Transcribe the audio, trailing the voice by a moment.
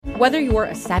Whether you're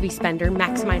a savvy spender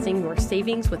maximizing your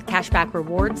savings with cashback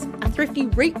rewards, a thrifty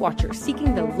rate watcher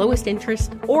seeking the lowest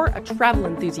interest, or a travel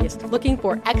enthusiast looking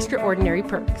for extraordinary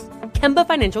perks, Kemba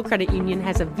Financial Credit Union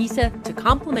has a visa to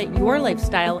complement your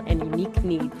lifestyle and unique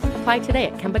needs. Apply today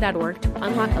at Kemba.org to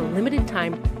unlock a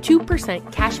limited-time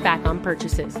 2% cash back on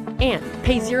purchases and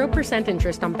pay 0%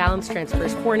 interest on balance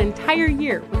transfers for an entire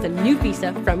year with a new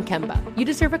visa from Kemba. You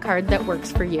deserve a card that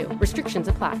works for you. Restrictions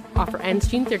apply. Offer ends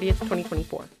June 30th,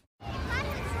 2024.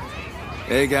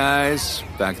 Hey guys,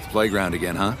 back at the playground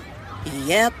again, huh?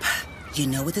 Yep. You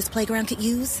know what this playground could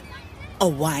use? A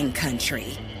wine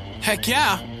country. Heck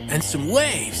yeah, and some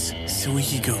waves, so we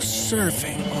could go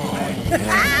surfing. Oh, yeah.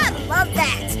 Ah, love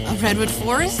that. A redwood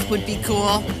forest would be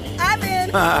cool. I'm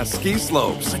in. Ah, ski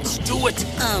slopes. Let's do it.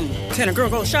 Can a girl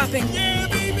go shopping? Yeah,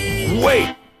 baby.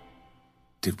 Wait!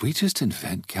 Did we just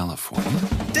invent California?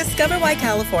 Discover why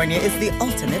California is the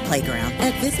ultimate playground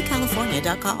at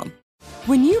visitcalifornia.com.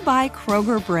 When you buy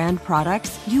Kroger brand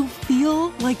products, you feel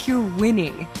like you're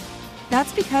winning.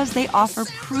 That's because they offer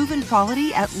proven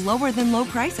quality at lower than low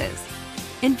prices.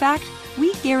 In fact,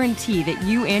 we guarantee that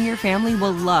you and your family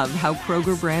will love how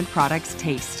Kroger brand products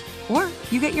taste, or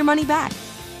you get your money back.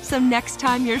 So next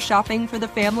time you're shopping for the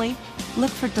family,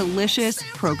 look for delicious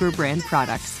Kroger brand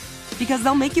products, because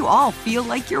they'll make you all feel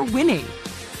like you're winning.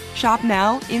 Shop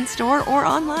now, in-store, or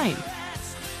online.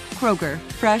 Kroger,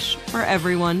 fresh for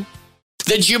everyone.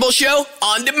 The Jubal Show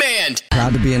on demand.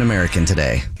 Proud to be an American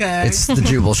today. Okay. It's the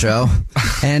Jubal Show.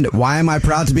 And why am I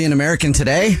proud to be an American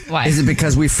today? Why? Is it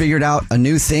because we figured out a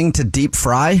new thing to deep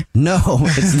fry? No,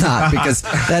 it's not, because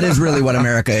that is really what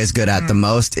America is good at the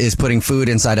most, is putting food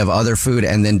inside of other food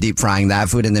and then deep frying that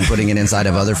food and then putting it inside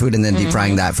of other food and then deep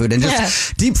frying that food. And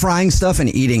just deep frying stuff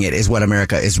and eating it is what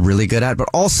America is really good at. But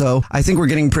also, I think we're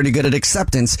getting pretty good at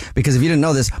acceptance, because if you didn't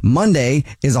know this, Monday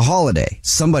is a holiday.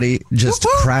 Somebody just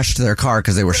crashed their car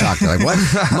because they were shocked. They're like, what?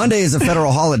 Monday is a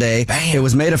federal holiday. Bam. It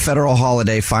was made a federal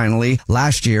holiday finally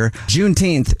last year.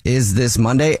 Juneteenth is this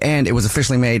Monday, and it was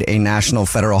officially made a national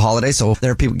federal holiday. So there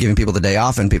are people giving people the day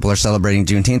off, and people are celebrating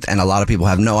Juneteenth, and a lot of people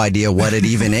have no idea what it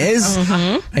even is.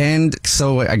 And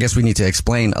so I guess we need to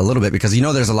explain a little bit, because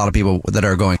there's a lot of people that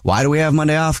are going, why do we have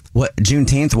Monday off? What,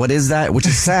 Juneteenth? What is that? Which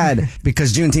is sad,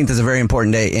 because Juneteenth is a very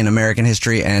important day in American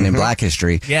history and in Black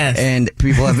history. Yes. And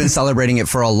people have been celebrating it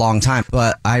for a long time.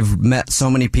 But I've met so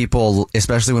many people,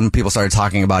 especially when people started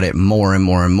talking about it more and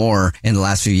more and more in the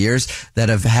last few years, that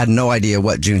have had no idea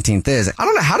what Juneteenth is. I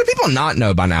don't know. How do people not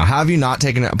know by now? How have you not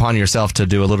taken it upon yourself to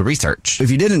do a little research? If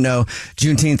you didn't know,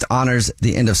 Juneteenth honors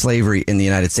the end of slavery in the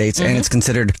United States, and it's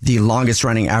considered the longest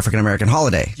running African-American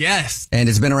holiday. Yes. And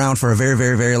it's been around for a very,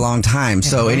 very, very long time.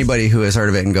 So anybody who has heard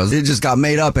of it and goes, it just got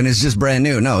made up and it's just brand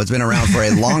new. No, it's been around for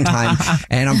a long time.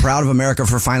 And I'm proud of America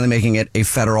for finally making it a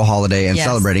federal holiday and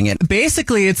celebrating it.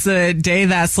 Basically, it's the day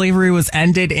that slavery was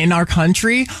ended in our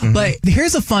country. But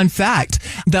here's a fun fact.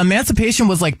 The emancipation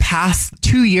was passed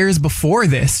 2 years before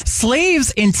this.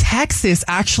 Slaves in Texas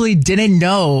actually didn't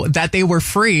know that they were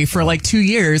free for 2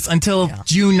 years until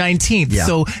June 19th. Yeah.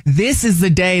 So this is the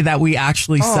day that we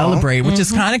actually celebrate, which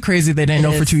is kind of crazy. They didn't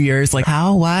know for 2 years.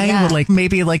 How? Why? Yeah. Would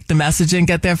maybe the message didn't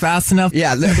get there fast enough.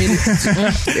 Yeah, I mean,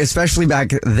 especially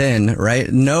back then, right?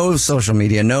 No social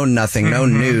media, no nothing, no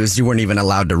news. You weren't even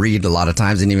allowed to read a lot of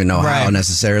times, didn't even know how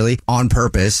necessarily, on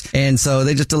purpose. And so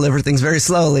they just deliver things very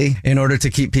slowly in order to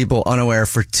keep people unaware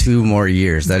for 2 more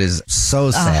years. That is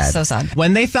so sad. Oh, so sad.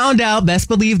 When they found out, best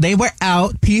believe they were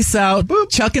out. Peace out.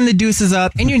 Chucking the deuces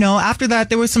up. And after that,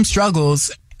 there were some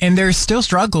struggles. And there's still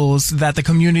struggles that the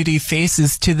community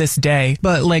faces to this day.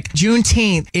 But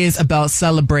Juneteenth is about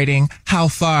celebrating how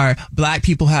far Black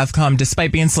people have come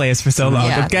despite being slaves for so long.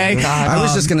 Yeah. Okay. I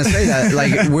was just going to say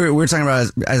that, we're talking about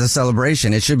it as a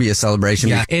celebration. It should be a celebration.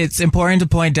 Yeah. It's important to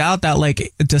point out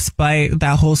that despite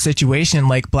that whole situation,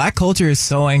 Black culture is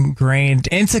so ingrained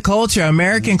into culture,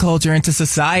 American culture, into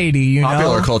society,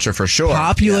 Popular culture for sure.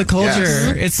 Popular culture.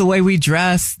 Yes. It's the way we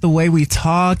dress, the way we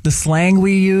talk, the slang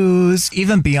we use,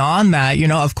 even beyond that,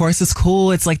 of course it's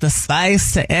cool. It's the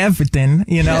spice to everything,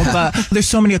 but there's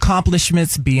so many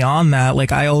accomplishments beyond that.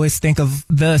 I always think of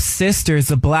the sisters,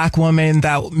 the Black woman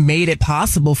that made it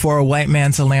possible for a white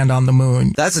man to land on the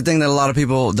moon. That's the thing that a lot of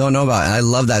people don't know about. And I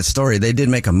love that story. They did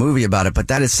make a movie about it, but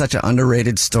that is such an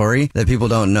underrated story that people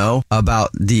don't know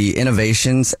about the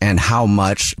innovations and how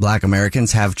much Black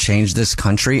Americans have changed this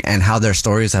country and how their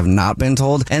stories have not been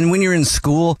told. And when you're in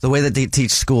school, the way that they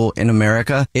teach school in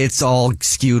America, it's all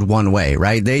skewed skewed one way,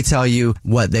 right? They tell you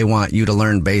what they want you to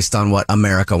learn based on what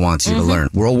America wants you to learn.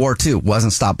 World War II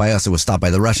wasn't stopped by us. It was stopped by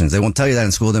the Russians. They won't tell you that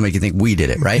in school. They make you think we did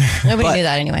it, right? Nobody knew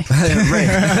that anyway.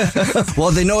 Right.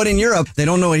 Well, they know it in Europe. They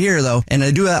don't know it here, though. And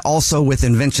they do that also with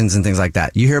inventions and things like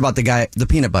that. You hear about the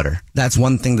peanut butter. That's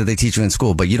one thing that they teach you in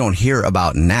school, but you don't hear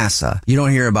about NASA. You don't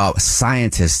hear about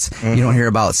scientists. You don't hear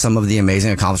about some of the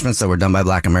amazing accomplishments that were done by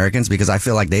Black Americans, because I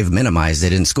feel like they've minimized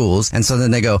it in schools. And so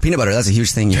then they go, peanut butter, that's a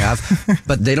huge thing you have.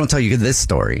 But they don't tell you this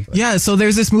story. Yeah, so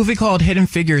there's this movie called Hidden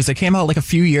Figures. It came out like a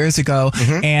few years ago,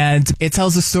 and it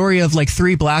tells the story of like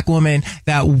 3 Black women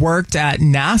that worked at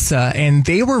NASA, and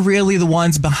they were really the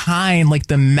ones behind like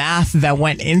the math that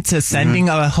went into sending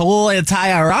a whole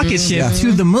entire rocket ship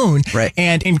to the moon. Right.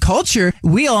 And in culture,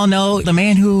 we all know the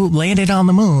man who landed on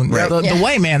the moon, right. the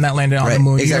white man that landed on the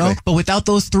moon. Exactly. You know? But without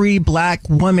those 3 Black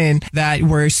women that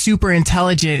were super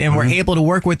intelligent and were able to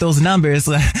work with those numbers,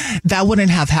 that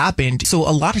wouldn't have happened. So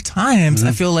a lot of times,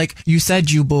 I feel like you said,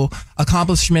 Jubal,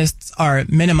 accomplishments are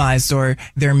minimized or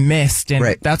they're missed.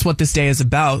 And that's what this day is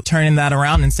about, turning that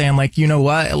around and saying, like, you know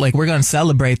what, like, we're going to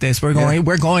celebrate this. We're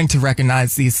going to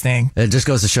recognize these things. It just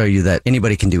goes to show you that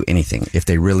anybody can do anything if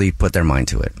they really put their mind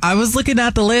to it. I was looking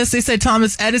at the list. They said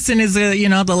Thomas Edison is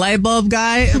the light bulb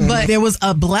guy, but there was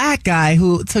a Black guy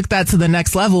who took that to the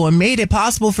next level and made it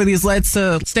possible for these lights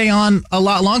to stay on a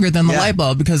lot longer than the light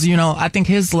bulb, because, I think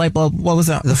his light bulb, what was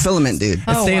it? The filament, dude.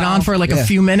 It stayed on for like a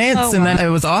few minutes and then it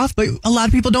was off. But a lot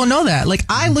of people don't know that. Like,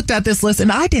 I looked at this list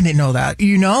and I didn't know that.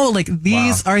 Like,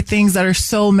 these are things that are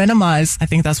so minimized. I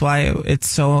think that's why it's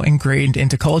so ingrained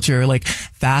into culture, like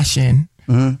fashion.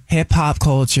 Hip hop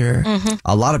culture.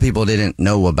 A lot of people didn't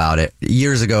know about it.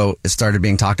 Years ago, it started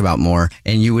being talked about more,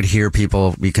 and you would hear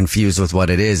people be confused with what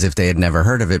it is if they had never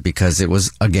heard of it, because it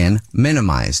was, again,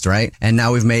 minimized, right? And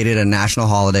now we've made it a national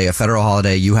holiday, a federal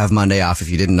holiday. You have Monday off. If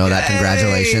you didn't know that,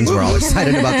 congratulations. We're all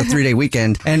excited about the 3-day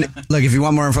weekend. And look, if you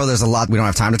want more info, there's a lot we don't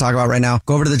have time to talk about right now.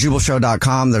 Go over to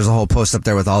thejubalshow.com. There's a whole post up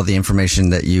there with all the information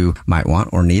that you might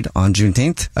want or need on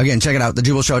Juneteenth. Again, check it out,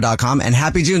 thejubalshow.com. And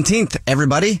happy Juneteenth,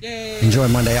 everybody. Enjoy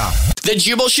Monday off. The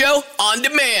Jubal Show on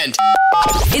demand.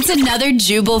 It's another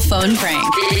Jubal phone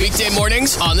prank. Weekday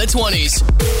mornings on the 20s.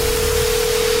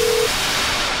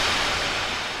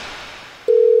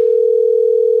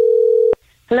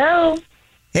 Hello.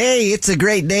 Hey, it's a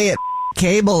great day at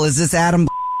Cable. Is this Adam?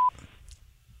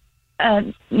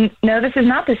 No, this is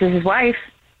not. This is his wife.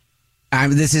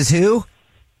 This is who?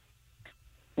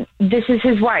 This is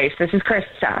his wife. This is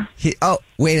Krista.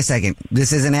 Wait a second.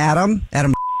 This isn't Adam?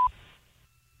 Adam?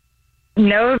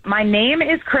 No, my name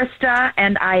is Krista,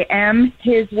 and I am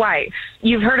his wife.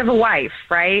 You've heard of a wife,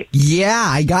 right? Yeah,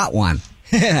 I got one.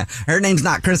 Her name's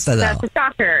not Krista, though. That's a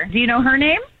shocker. Do you know her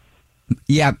name?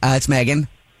 Yeah, it's Megan.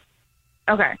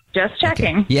 Okay, just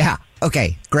checking. Okay. Yeah,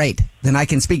 okay, great. Then I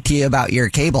can speak to you about your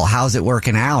cable. How's it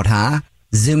working out, huh?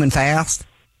 Zooming fast?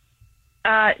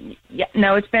 Yeah,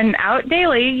 no, it's been out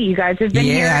daily. You guys have been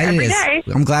here every day.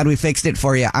 I'm glad we fixed it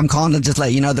for you. I'm calling to just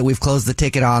let you know that we've closed the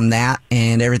ticket on that,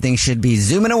 and everything should be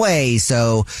zooming away.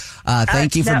 So,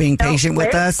 thank you for being patient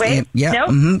with us. Wait, yeah,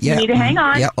 you need to hang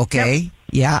on. Yeah, okay. Nope.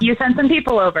 Yeah. You sent some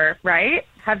people over, right?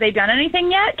 Have they done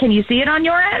anything yet? Can you see it on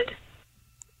your end?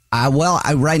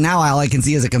 Right now, all I can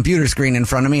see is a computer screen in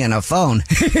front of me and a phone,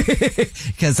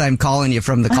 because I'm calling you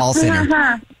from the call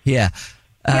center. Yeah.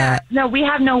 No, we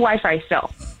have no Wi-Fi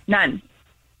still. None.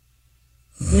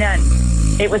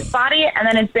 It was spotty, and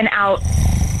then it's been out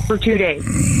for 2 days.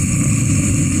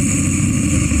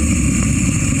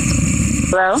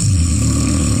 Hello?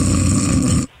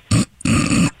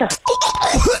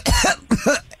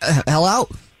 Hello?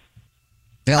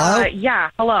 Hello? Yeah,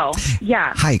 hello.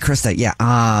 Yeah. Hi, Krista. Yeah.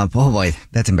 Oh boy,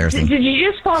 that's embarrassing. Did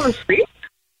you just fall asleep?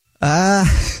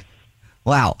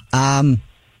 Wow.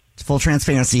 Full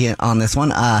transparency on this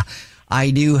one.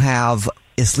 I do have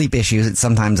sleep issues.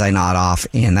 Sometimes I nod off,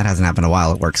 and that hasn't happened in a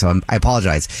while at work, so I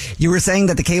apologize. You were saying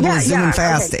that the cable is zooming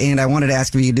fast, and I wanted to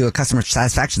ask if you could do a customer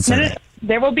satisfaction survey. No.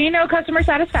 There will be no customer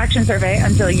satisfaction survey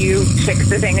until you fix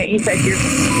the thing that you said you're...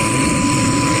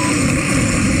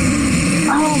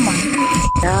 Oh, my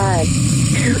God.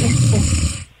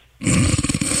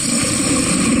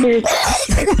 Who is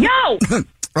this? Yo!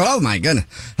 Oh, my goodness.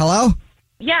 Hello?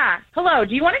 Yeah. Hello.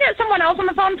 Do you want to get someone else on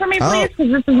the phone for me, please?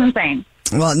 Because this is insane.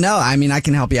 Well, no. I mean, I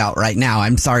can help you out right now.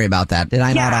 I'm sorry about that. Did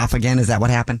I nod off again? Is that what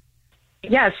happened?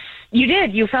 Yes, you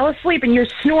did. You fell asleep and you're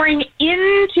snoring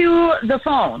into the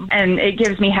phone, and it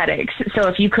gives me headaches. So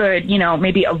if you could,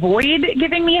 maybe avoid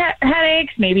giving me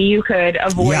headaches, maybe you could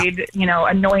avoid,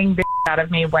 annoying the out of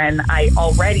me when I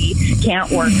already can't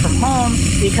work from home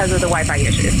because of the Wi-Fi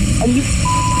issues. And you,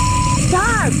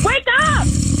 God, wake up!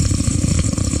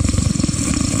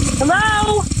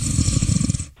 Hello?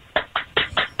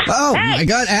 Oh, my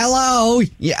God. Hello.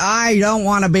 Yeah, I don't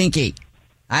want a binky.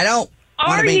 I don't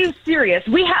want a binky. Are you serious?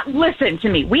 Listen to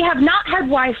me. We have not had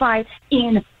Wi-Fi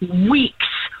in weeks.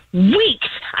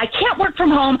 I can't work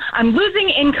from home. I'm losing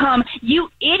income.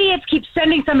 You idiots keep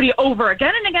sending somebody over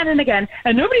again and again and again,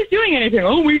 and nobody's doing anything.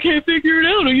 Oh, we can't figure it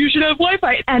out. You should have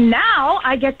Wi-Fi. And now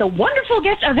I get the wonderful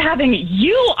gift of having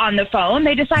you on the phone.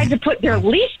 They decide to put their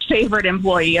least favorite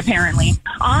employee, apparently,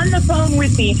 on the phone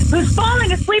with me, who's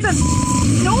falling asleep. And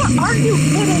no, are you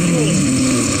kidding me?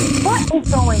 What is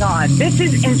going on? This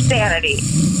is insanity.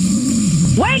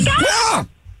 Wake up!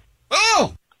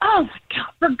 Oh! Oh, my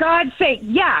God, for God's sake.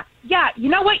 Yeah. You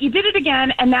know what? You did it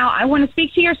again, and now I want to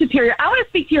speak to your superior. I want to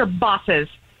speak to your boss's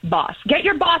boss. Get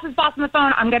your boss's boss on the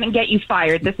phone. I'm going to get you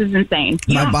fired. This is insane.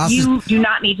 You do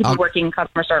not need to be working in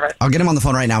customer service. I'll get him on the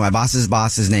phone right now. My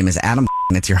boss's name is Adam,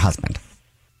 and it's your husband.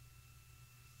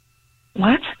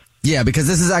 What? Yeah, because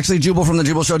this is actually Jubal from the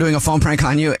Jubal Show doing a phone prank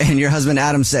on you, and your husband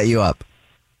Adam set you up.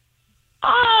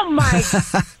 Oh, my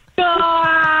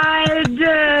God.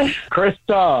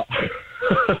 Krista.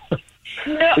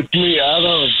 No. It's me,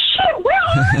 Adam. Shit, where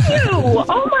are you?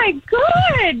 Oh, my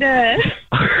God.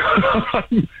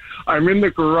 I'm in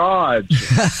the garage.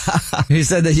 He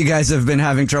said that you guys have been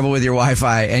having trouble with your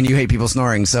Wi-Fi and you hate people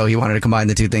snoring, so he wanted to combine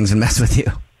the two things and mess with you.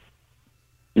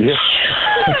 Yeah.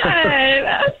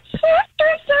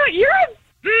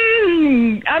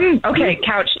 I'm okay,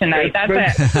 couch tonight. That's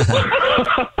it.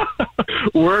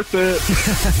 Worth it.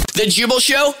 The Jubal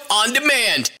Show on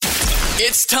demand.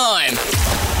 It's time.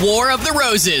 War of the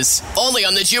Roses. Only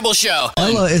on The Jubal Show.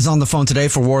 Ella is on the phone today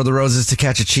for War of the Roses to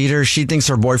catch a cheater. She thinks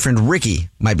her boyfriend Ricky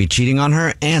might be cheating on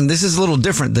her. And this is a little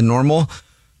different than normal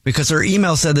because her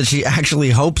email said that she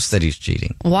actually hopes that he's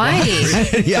cheating. Why?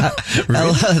 Yeah.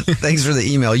 Ella, thanks for the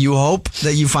email. You hope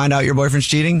that you find out your boyfriend's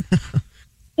cheating?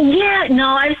 Yeah, no,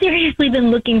 I've seriously been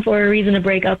looking for a reason to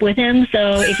break up with him.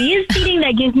 So if he is cheating,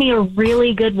 that gives me a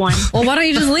really good one. Well, why don't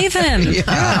you just leave him?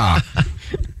 Yeah.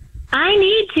 I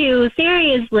need to,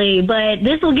 seriously, but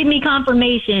this will give me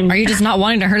confirmation. Are you just not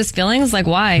wanting to hurt his feelings? Like,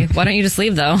 why? Why don't you just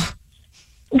leave, though?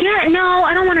 Yeah, no,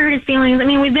 I don't want to hurt his feelings. I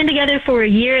mean, we've been together for a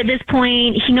year at this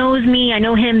point. He knows me. I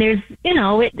know him. There's,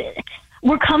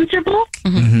 we're comfortable,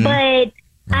 but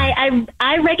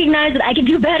I recognize that I can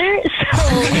do better.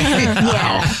 So,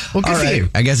 yeah. Well, good for you.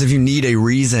 I guess if you need a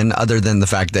reason other than the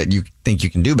fact that you think you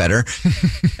can do better,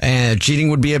 and cheating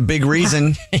would be a big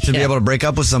reason to be able to break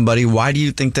up with somebody. Why do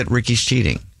you think that Ricky's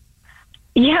cheating?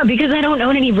 Yeah, because I don't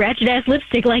own any ratchet-ass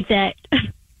lipstick like that.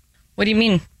 What do you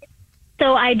mean?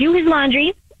 So I do his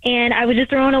laundry, and I was just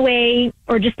throwing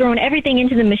everything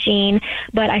into the machine,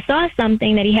 but I saw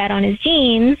something that he had on his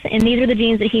jeans, and these were the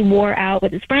jeans that he wore out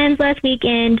with his friends last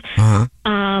weekend. Uh-huh.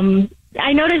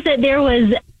 I noticed that there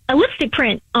was a lipstick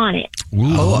print on it.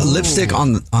 Ooh. Oh, a lipstick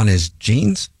on his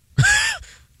jeans?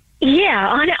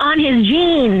 Yeah, on his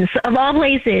jeans, of all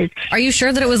places. Are you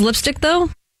sure that it was lipstick, though?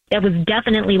 It was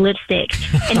definitely lipstick,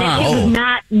 and that it was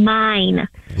not mine.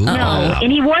 No, and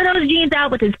he wore those jeans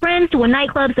out with his friends to a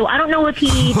nightclub, so I don't know if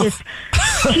he just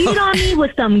cheated on me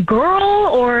with some girl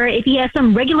or if he has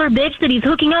some regular bitch that he's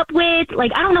hooking up with.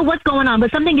 Like, I don't know what's going on,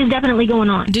 but something is definitely going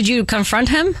on. Did you confront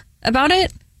him about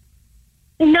it?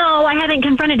 No, I haven't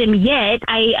confronted him yet.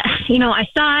 I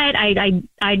saw it.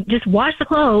 I just washed the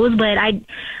clothes, but I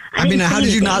mean, how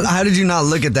did you not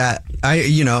look at that?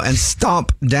 And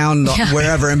stomp down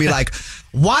wherever and be like,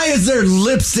 why is there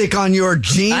lipstick on your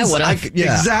jeans? I would have.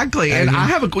 Exactly. And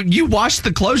you washed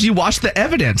the clothes, you washed the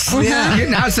evidence.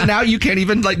 Yeah. So now you can't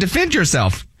even defend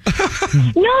yourself.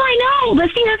 No, I know. But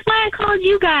see, that's why I called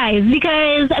you guys.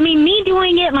 Because, I mean, me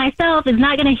doing it myself is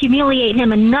not going to humiliate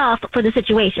him enough for the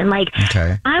situation. Like,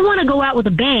 I want to go out with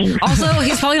a bang. Also,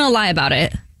 he's probably going to lie about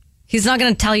it. He's not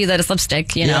going to tell you that it's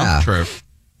lipstick, you know? Yeah, true.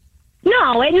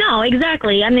 No,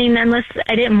 exactly. I mean, unless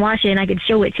I didn't wash it and I could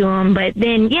show it to him. But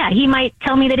then, he might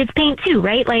tell me that it's paint too,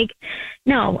 right? Like,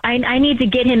 no, I need to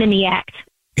get him in the act.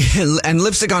 And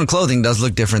lipstick on clothing does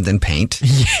look different than paint.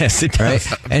 Yes, it does.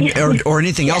 Right? And or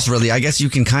anything else, really. I guess you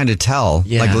can kind of tell,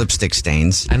 like lipstick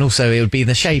stains. And also, it would be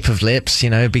the shape of lips,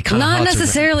 it'd be kind of hard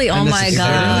necessarily. Oh, my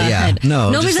God. Yeah.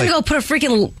 No, nobody's going to go put a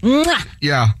freaking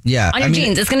yeah. on your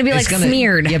jeans. It's going to be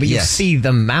smeared. Yeah, but you see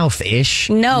the mouth-ish.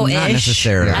 No, not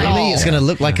necessarily. Really? It's going to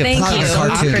look like a cartoon.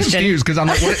 I'm confused because I'm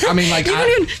like,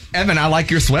 Evan, I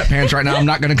like your sweatpants right now. I'm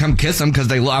not going to come kiss them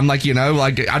because I'm like,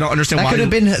 I don't understand why. That could have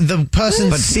been the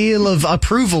person's seal of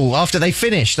approval after they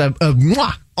finished.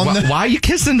 Mwah, why are you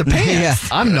kissing the pants?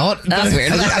 Yeah. I'm not. That's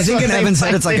weird. I think in Evan's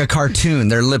head it's like a cartoon.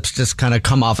 Their lips just kind of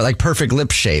come off like perfect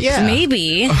lip shape. Yeah.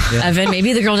 Maybe, Evan,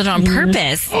 maybe the girl did it on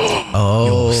purpose.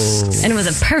 Oh. And it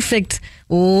was a perfect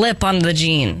lip on the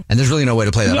jean. And there's really no way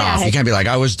to play that Yeah. off. You can't be like,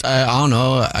 I don't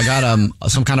know, I got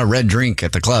some kind of red drink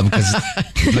at the club because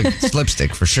it's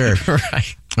lipstick for sure.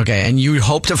 Right. Okay, and you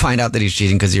hope to find out that he's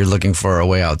cheating because you're looking for a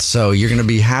way out. So you're going to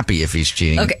be happy if he's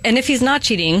cheating. Okay, and if he's not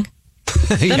cheating,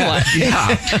 then what?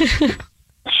 Yeah.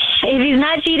 If he's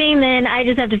not cheating, then I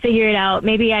just have to figure it out.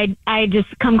 Maybe I just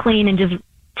come clean and just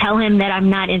tell him that I'm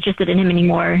not interested in him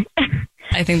anymore.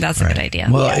 I think that's a good idea.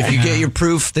 Well, if you get your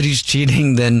proof that he's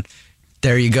cheating, then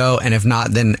there you go. And if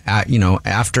not, then,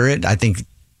 after it, I think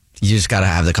you just got to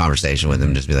have the conversation with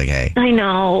him. Just be like, hey. I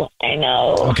know.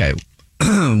 Okay.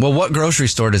 Well, what grocery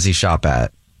store does he shop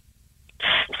at?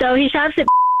 So he shops at...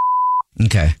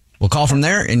 Okay. We'll call from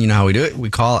there, and you know how we do it.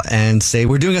 We call and say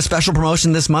we're doing a special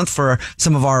promotion this month for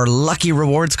some of our Lucky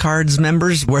Rewards Cards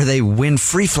members where they win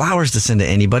free flowers to send to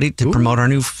anybody to promote our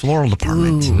new floral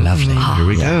department. Lovely. Here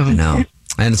we go. I know.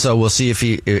 And so we'll see if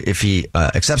he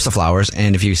accepts the flowers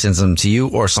and if he sends them to you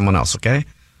or someone else, okay?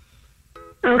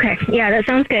 Okay. Yeah, that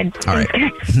sounds good. All right.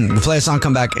 We'll play a song,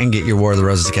 come back, and get your War of the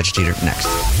Roses to catch a cheater next.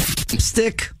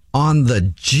 Stick on the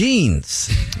jeans.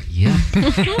 Yeah.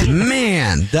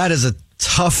 Man, that is a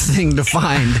tough thing to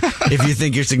find if you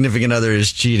think your significant other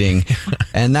is cheating.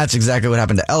 And that's exactly what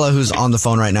happened to Ella, who's on the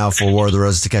phone right now for War of the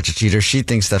Roses to catch a cheater. She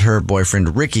thinks that her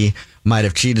boyfriend, Ricky, might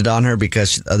have cheated on her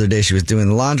because the other day she was doing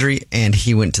the laundry and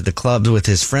he went to the clubs with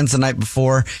his friends the night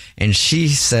before. And she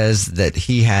says that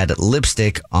he had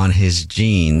lipstick on his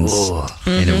jeans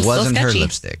and it wasn't her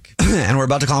lipstick. And we're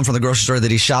about to call him from the grocery store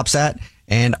that he shops at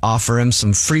and offer him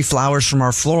some free flowers from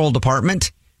our floral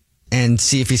department and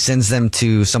see if he sends them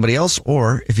to somebody else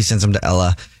or if he sends them to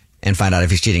Ella and find out if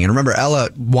he's cheating. And remember, Ella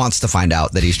wants to find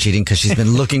out that he's cheating because she's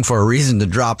been looking for a reason to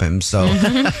drop him. So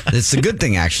it's a good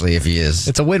thing, actually, if he is.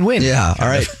 It's a win-win. Yeah. All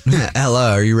right.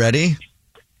 Ella, are you ready?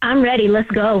 I'm ready. Let's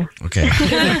go. Okay.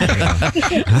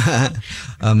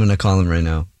 I'm going to call him right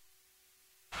now.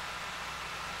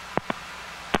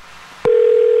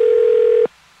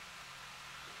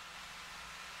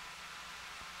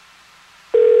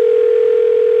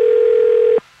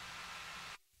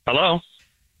 Hello?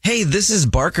 Hey, this is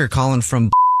Barker calling from...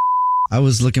 I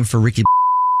was looking for Ricky.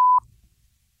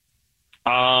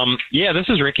 Yeah, this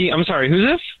is Ricky. I'm sorry, who's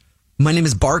this? My name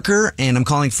is Barker, and I'm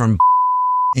calling from...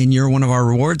 And you're one of our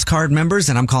rewards card members,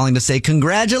 and I'm calling to say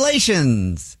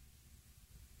congratulations.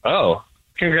 Oh,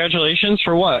 congratulations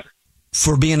for what?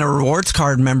 For being a rewards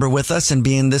card member with us and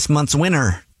being this month's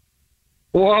winner.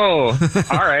 Whoa.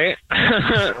 All right.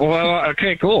 Well,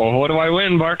 okay, cool. What do I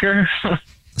win, Barker?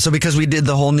 So because we did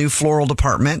the whole new floral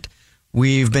department,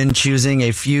 we've been choosing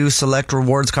a few select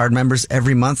rewards card members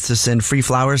every month to send free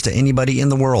flowers to anybody in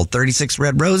the world. 36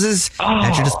 red roses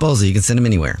at your disposal. You can send them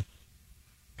anywhere.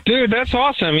 Dude, that's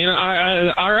awesome. You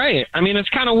know, all right. I mean, it's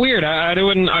kind of weird. I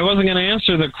wasn't going to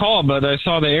answer the call, but I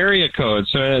saw the area code.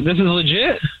 So this is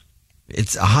legit?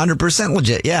 It's 100%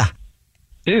 legit, yeah.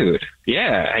 Dude,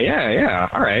 yeah.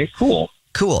 All right, cool.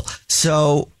 Cool.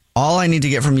 So all I need to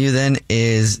get from you then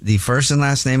is the first and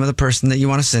last name of the person that you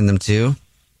want to send them to,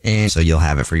 and so you'll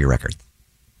have it for your record.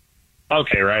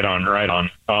 Okay, right on.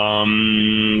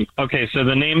 Okay, so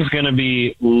the name's going to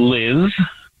be Liz.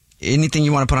 Anything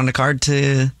you want to put on the card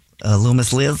to little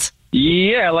Miss Liz?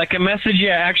 Yeah, like a message.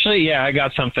 Yeah, actually, yeah, I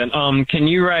got something. Can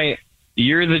you write,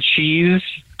 "You're the cheese"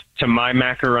 to my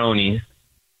macaroni?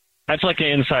 That's like an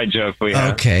inside joke we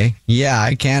have. Okay. Yeah,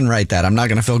 I can write that. I'm not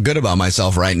going to feel good about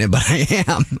myself writing it, but I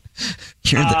am.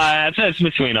 It's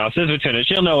between us. It's between us.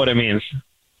 You'll know what it means.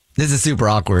 This is super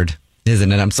awkward, isn't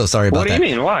it? I'm so sorry about that. What do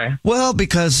you mean? Why? Well,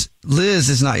 because Liz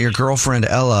is not your girlfriend,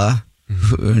 Ella,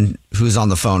 who's on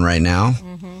the phone right now.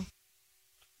 Mm-hmm.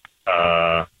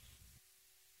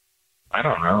 I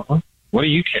don't know. What do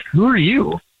you care? Who are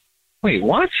you? Wait,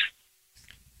 what?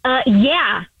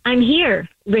 Yeah, I'm here,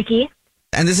 Ricky.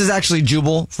 And this is actually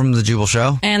Jubal from The Jubal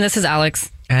Show. And this is Alex.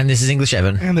 And this is English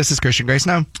Evan. And this is Christian Grace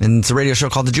now. And it's a radio show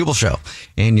called The Jubal Show.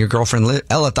 And your girlfriend,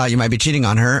 Ella, thought you might be cheating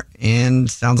on her,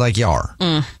 and sounds like you are.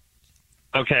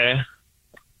 Okay.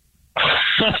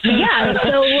 Yeah,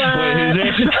 so...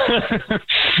 Wait,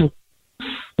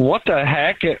 What the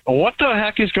heck? What the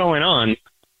heck is going on?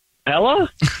 Ella?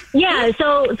 Yeah,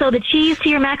 so the cheese to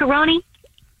your macaroni?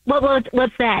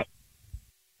 What's that?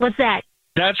 What's that?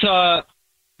 That's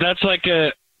like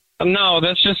a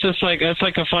that's just a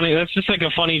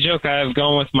funny joke I have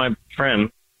going with my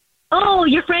friend. Oh,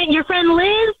 your friend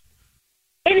Liz?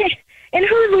 And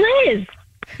who's Liz?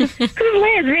 Who's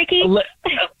Liz, Ricky? I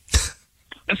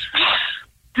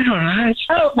don't know. It's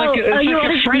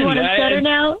you want to stutter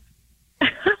now?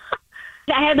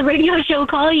 I had the radio show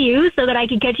call you so that I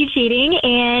could catch you cheating,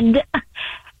 and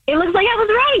it looks like I was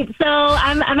right. So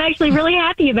I'm actually really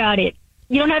happy about it.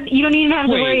 You don't even have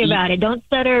to worry about it. Don't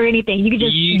stutter or anything. You can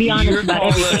just be honest about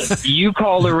everything. You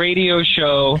call the radio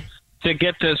show to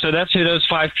get to, so that's who those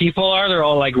 5 people are. They're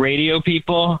all like radio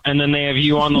people, and then they have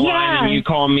you on the line, and you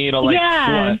call me to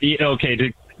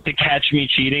to catch me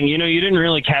cheating. You didn't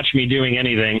really catch me doing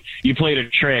anything. You played a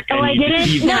trick. Oh, I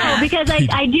didn't? No, because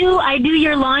I do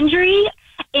your laundry,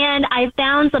 and I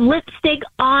found some lipstick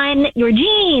on your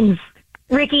jeans,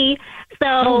 Ricky.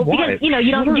 So, because,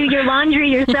 you don't do your laundry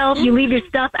yourself, you leave your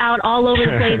stuff out all over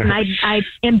the place, and I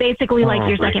am basically like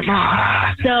your second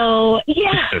mom. So,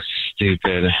 yeah. This is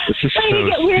stupid. This is so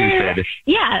stupid.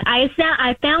 Yeah,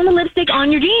 I found the lipstick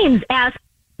on your jeans.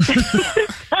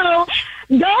 So,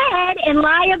 go ahead and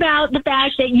lie about the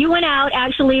fact that you went out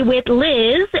actually with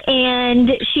Liz,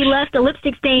 and she left a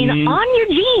lipstick stain on your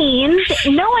jeans,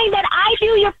 knowing that I do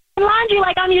your laundry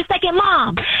like I'm your second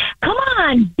mom. Come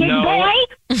on, big boy.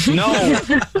 No,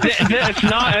 it's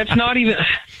not even.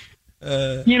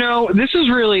 This is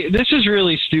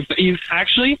really stupid.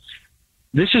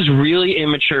 This is really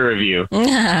immature of you. Is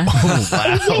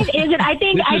it?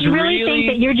 I really think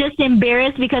that you're just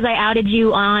embarrassed because I outed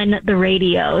you on the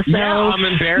radio. So yeah, I'm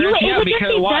embarrassed.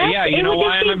 Because why? Yeah, you know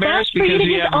why I'm embarrassed? Because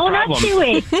you have a problem. To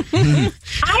it.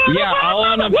 I'll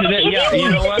own up to that. Yeah,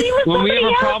 you know what? When we have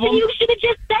a problem, you should have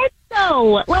just said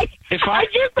so. Like, if I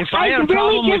had a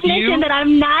problem with you, mentioned that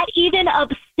I'm not even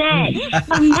upset.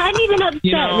 I'm not even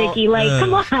upset, Ricky. Like,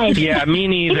 come on. Yeah, me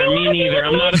neither.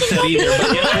 I'm not upset either.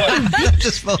 But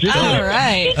guess what? All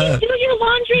right. He can do your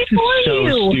laundry for you.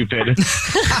 So stupid.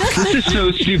 This is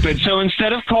so stupid. So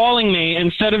instead of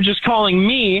just calling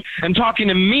me and talking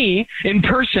to me in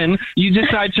person, you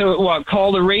decide to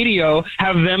call the radio,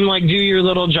 have them do your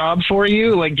little job for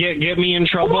you, get me in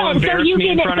trouble, embarrass me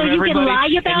in front of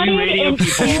everybody. You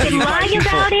can lie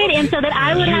about it, and so that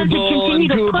I would have to continue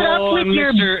to put up with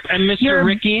Mr.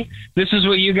 Ricky. This is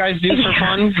what you guys do for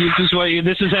fun.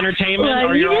 This is entertainment.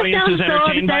 Are your audience is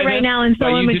entertained by this? Right now and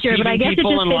so immature, but I guess it just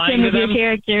fits in with your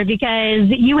character because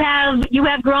you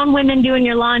have grown women doing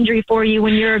your laundry for you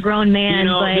when you're a grown man.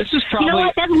 This is probably, you know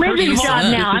what? That's Liz's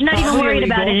job now. I'm not even worried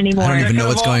about it anymore. I don't even know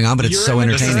what's going on, but it's so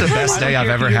entertaining. This is the best day I've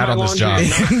ever had on this job.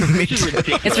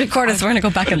 It's recorded, so we're going to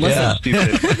go back and listen.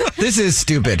 This is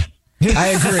stupid. I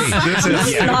agree. This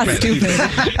is not stupid.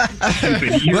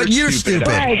 But you're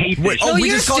stupid. We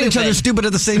just called each other stupid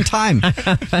at the same time.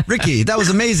 Ricky, that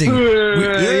was amazing.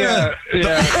 Yeah. The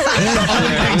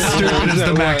only thing stupid is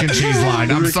the mac and cheese line.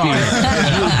 I'm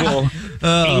sorry.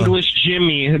 English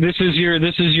Jimmy, this is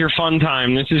your fun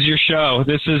time. This is your show.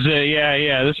 This is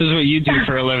this is what you do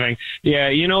for a living. Yeah,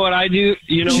 you know what I do?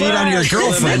 You know, cheat on your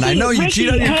girlfriend. I know you cheat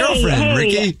on your girlfriend,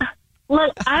 Ricky.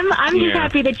 Look, I'm just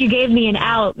happy that you gave me an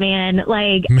out, man.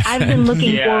 Like, I've been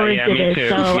looking forward to this, too.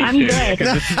 so I'm good.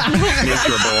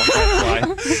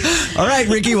 Miserable. All right,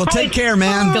 Ricky, well, take care,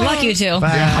 man. Good luck, you two.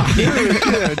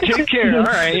 Take care. All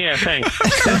right, yeah, thanks.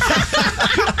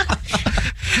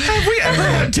 Have we ever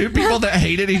had two people that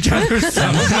hated each other so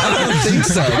much? I don't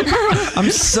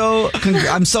think so.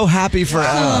 I'm so happy for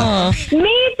Ella.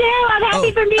 Me too. I'm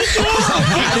happy for me too.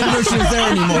 I didn't know she was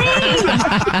there anymore.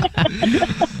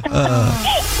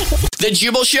 The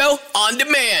Jubal Show on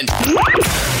demand.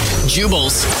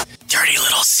 Jubal's dirty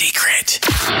little secret.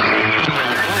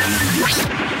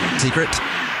 Secret?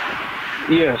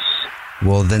 Yes.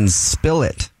 Well, then spill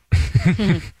it.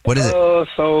 What is it?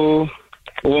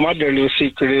 My dirty little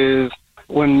secret is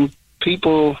when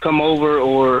people come over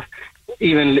or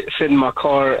even sit in my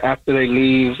car after they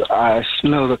leave, I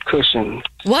smell the cushion.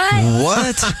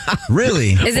 What?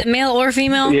 Really? Is it male or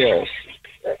female? Yes.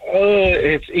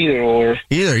 It's either or.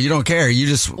 Either. You don't care. You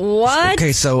just... What?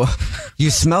 Okay, so you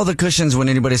smell the cushions when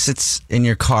anybody sits in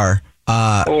your car.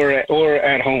 Or at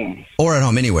home. Or at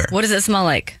home, anywhere. What does it smell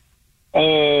like?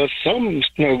 Some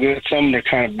smell good. Some are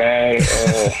kind of bad.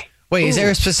 Wait, is there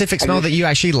a specific smell that you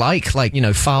actually like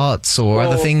farts or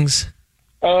other things?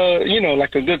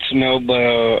 Like a good smell, but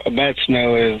a bad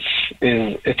smell is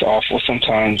it's awful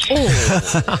sometimes.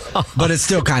 But it's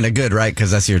still kind of good, right?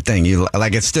 Because that's your thing. You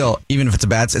like it's still, even if it's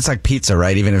bad, it's like pizza,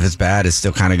 right? Even if it's bad, it's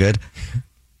still kind of good.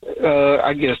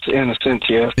 I guess in a sense,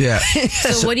 yeah. Yeah.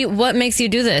 So what makes you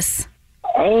do this?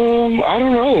 I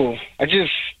don't know. I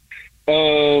just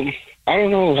I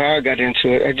don't know how I got into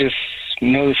it. I just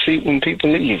know the seat when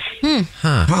people leave.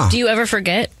 Do you ever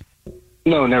forget?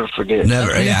 No, never forget.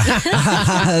 Never, yeah.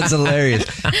 That's hilarious.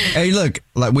 Hey, look,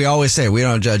 like we always say, we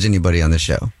don't judge anybody on this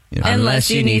show. Unless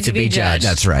you need to be judged.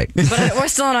 That's right. But we're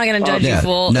still not going to judge you,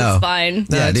 fool. No. It's fine. Yeah,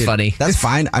 That's dude, funny. That's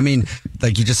fine. I mean,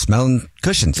 like you just smelling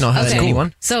cushions. No, That's has cool.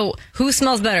 anyone? So, who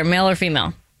smells better, male or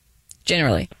female?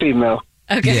 Generally. Female.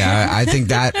 Okay. Yeah, I think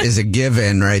that is a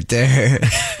given right there.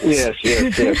 Yes.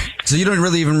 So you don't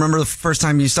really even remember the first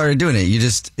time you started doing it. You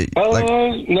just No,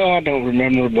 I don't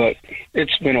remember, but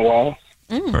it's been a while.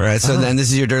 All right. So then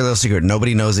this is your dirty little secret.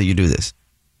 Nobody knows that you do this.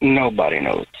 Nobody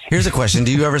knows. Here's a question: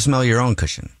 do you ever smell your own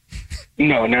cushion?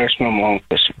 No, never smell my own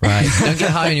cushion. Right. Don't get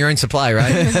high on your own supply,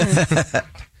 right?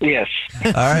 Yes.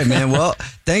 All right, man. Well,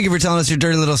 thank you for telling us your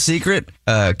dirty little secret.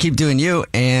 Keep doing you,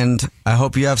 and I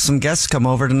hope you have some guests come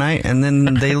over tonight, and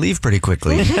then they leave pretty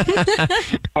quickly.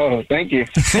 Oh, thank you.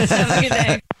 Have a good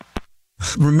day.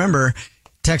 Remember,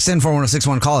 text in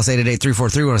 41061, call us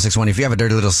 888-343-1061. If you have a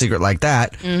dirty little secret like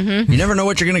that, you never know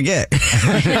what you're going to get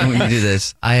when you do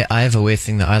this. I have a weird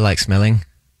thing that I like smelling.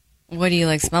 What do you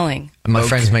like smelling? My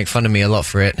friends make fun of me a lot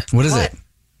for it. What is it?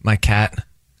 My cat.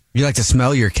 You like to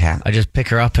smell your cat? I just pick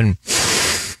her up and...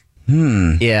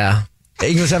 Yeah.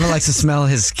 English Evan likes to smell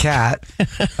his cat.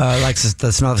 Likes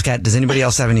the smell of his cat. Does anybody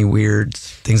else have any weird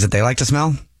things that they like to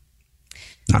smell?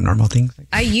 Not normal things?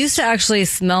 I used to actually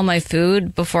smell my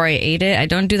food before I ate it. I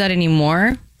don't do that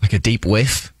anymore. Like a deep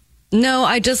whiff? No,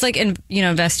 I just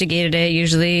investigated it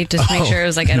usually just to make sure it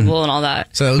was like edible and all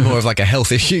that. So it was more of like a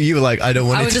health issue. You were like, I don't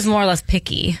want I it. was just more or less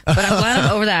picky, but I'm glad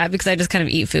I'm over that because I just kind of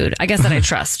eat food. I guess that I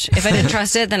trust. If I didn't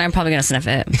trust it, then I'm probably going to sniff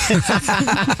it.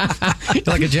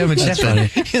 You're like a German Shepherd.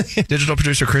 Digital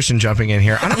producer Christian jumping in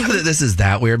here. I don't know that this is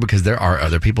that weird because there are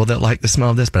other people that like the smell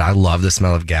of this, but I love the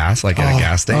smell of gas, like at a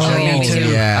gas station. Oh, yeah, me too.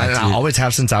 Yeah, I always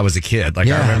have since I was a kid. Like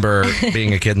I remember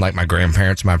being a kid and like my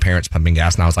grandparents, my parents pumping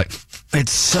gas, and I was like,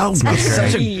 it's such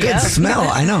a good smell.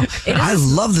 I know. I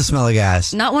love the smell of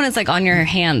gas. Not when it's like on your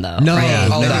hand though. No, right?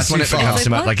 oh, that's when it becomes too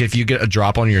much. Like if you get a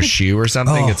drop on your shoe or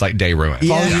something, it's like day ruin.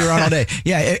 Follow you around all day.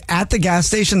 Yeah, at the gas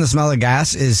station, the smell of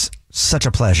gas is such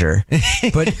a pleasure.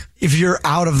 But if you're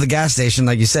out of the gas station,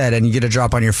 like you said, and you get a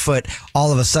drop on your foot,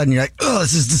 all of a sudden you're like, oh,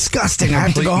 this is disgusting. I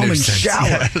have to go home and shower.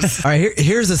 Yes. All right,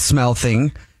 here's a smell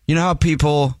thing. You know how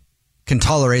people can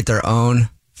tolerate their own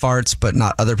farts, but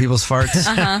not other people's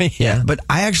farts? Yeah, but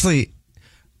I actually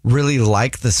really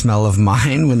like the smell of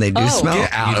mine when they do smell.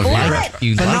 Get out of here.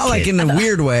 You but like not like it. in a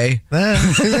weird way.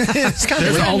 It's kind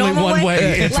of There's only one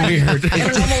way. It's weird. Is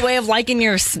there a normal way of liking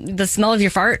the smell of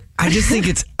your fart? I just think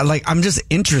it's like I'm just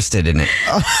interested in it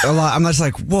a lot. I'm just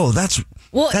like, whoa, that's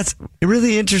a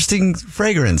really interesting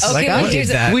fragrance. Okay, like well, I did here's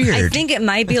that. I Weird. think it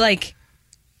might be like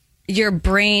your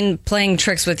brain playing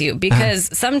tricks with you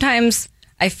because sometimes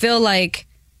I feel like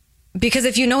because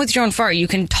if you know it's your own fart, you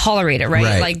can tolerate it,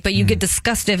 right? Like, but you get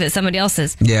disgusted if it's somebody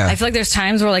else's. Yeah. I feel like there's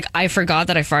times where like I forgot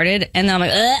that I farted, and then I'm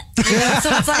like, ugh. You know? So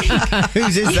it's like,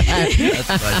 Whose is that?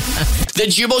 That's funny. The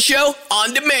Jubal Show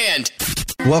on demand.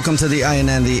 Welcome to the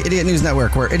INN, the Idiot News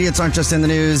Network, where idiots aren't just in the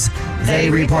news, they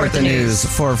report the news.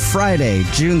 For Friday,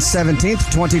 June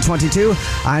 17th, 2022,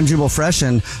 I'm Jubal Fresh,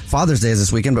 and Father's Day is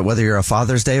this weekend, but whether you're a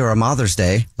Father's Day or a Mother's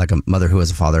Day, like a mother who is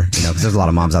a father, because there's a lot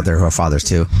of moms out there who are fathers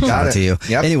too. Shout out to you.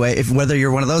 Yep. Anyway, whether you're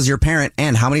one of those, you're a parent,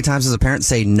 and how many times does a parent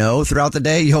say no throughout the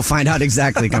day? You'll find out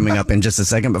exactly coming up in just a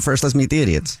second, but first, let's meet the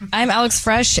idiots. I'm Alex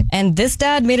Fresh, and this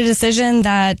dad made a decision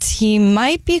that he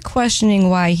might be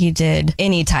questioning why he did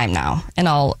anytime now.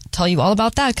 And I'll tell you all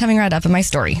about that coming right up in my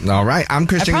story. All right, I'm I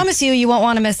Christian. promise you won't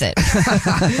want to miss it.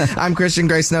 I'm Christian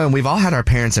Gray Snow, and we've all had our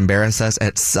parents embarrass us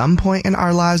at some point in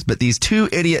our lives, but these two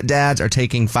idiot dads are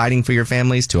taking fighting for your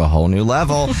families to a whole new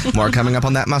level. More coming up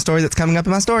on that in my story that's coming up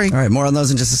in my story. All right, more on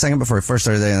those in just a second. Before we first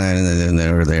start,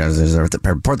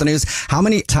 report the news. How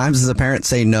many times does a parent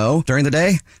say no during the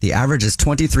day? The average is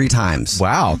 23 times.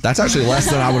 Wow, that's actually less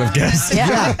than I would have guessed.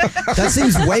 Yeah, that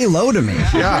seems way low to me.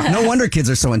 Yeah. No wonder kids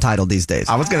are so entitled these days.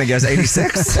 I was going to guess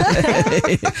 86.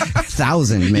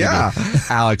 1,000 maybe. Yeah.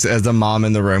 Alex, as a mom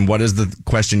in the room, what is the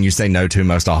question you say no to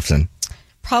most often?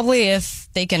 Probably if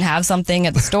they can have something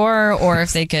at the store or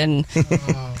if they can...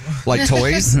 Like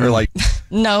toys? Or like...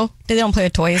 No, they don't play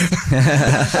with toys.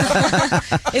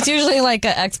 It's usually like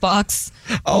an Xbox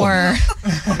or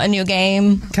a new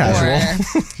game Casual. or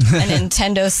a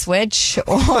Nintendo Switch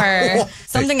or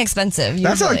something expensive.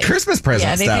 That's usually. like Christmas present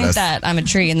Yeah, they status. think that I'm a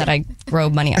tree and that I grow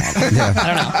money on it. Yeah. I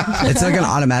don't know. It's like an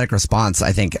automatic response,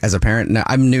 I think, as a parent. Now,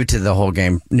 I'm new to the whole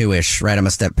game, newish, right? I'm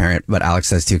a step parent, but Alex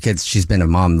has 2 kids. She's been a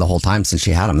mom the whole time since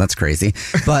she had them. That's crazy.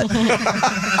 But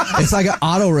it's like an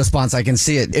auto response. I can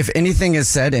see it. If anything is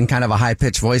said in kind of a high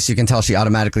pitched voice, you can tell she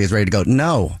automatically is ready to go,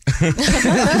 no.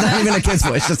 Not even a kid's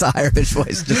voice, just a higher pitched voice.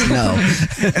 voice. Just no.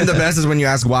 And the best is when you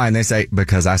ask why, and they say,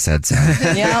 because I said so.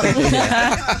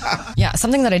 Yeah,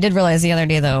 something that I did realize the other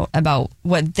day, though, about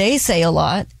what they say a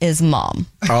lot is mom.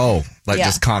 Oh, like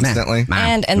just constantly?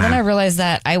 And then I realized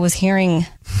that I was hearing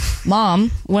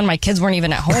mom when my kids weren't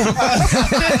even at home.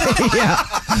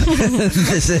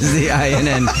 This is the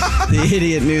INN, the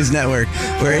Idiot News Network,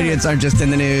 where idiots aren't just in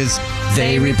the news,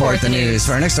 they report the news.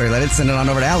 For our next story, let's send it on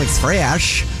over to Alex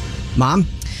Freyash. Mom?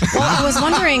 Well, I was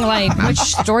wondering, which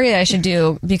story I should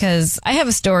do, because I have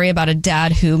a story about a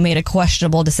dad who made a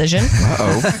questionable decision.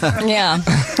 Uh-oh. Yeah.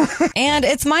 And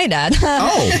it's my dad.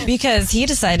 Oh. Because he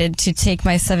decided to take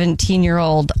my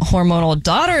 17-year-old hormonal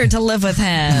daughter to live with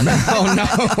him. Oh, no.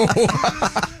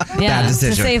 Yeah, Bad to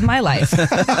decision. save my life.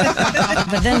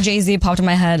 But then Jay-Z popped in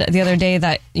my head the other day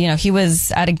that, he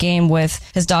was at a game with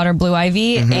his daughter, Blue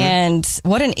Ivy, and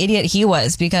what an idiot he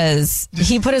was, because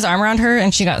he put his arm around her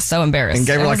and she got so embarrassed. And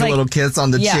gave her a little kiss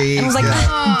on the cheek. And I was like,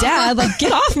 Dad,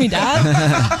 get off me,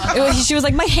 Dad. She was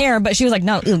like, my hair, but she was like,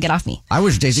 no, get off me. I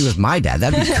wish Jay-Z was my dad.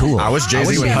 That'd be cool. I wish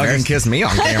Jay-Z would hug and kiss me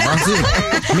on camera.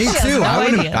 Me too.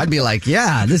 I'd be like,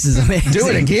 yeah, this is amazing. Do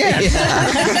it again.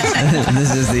 Yeah.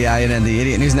 This is the INN, the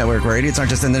Idiot News Network, where idiots aren't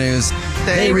just in the news,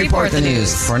 they report the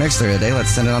news. For our next story of the day, let's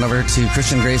send it on over to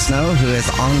Christian Gray Snow, who is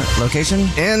on location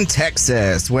in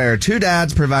Texas, where two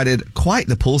dads provided quite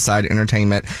the poolside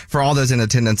entertainment for all those in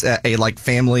attendance at a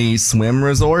family swim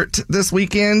resort this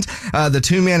weekend. The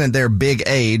two men at their big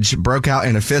age broke out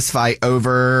in a fist fight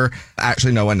over,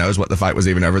 actually no one knows what the fight was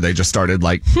even over. They just started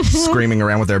screaming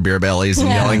around with their beer bellies and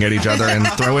yelling at each other and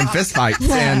throwing fist fights.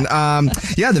 And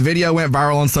the video went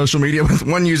viral on social media with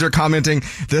one user commenting,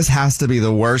 "This has to be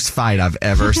the worst fight I've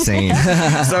ever seen."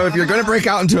 So if you're going to break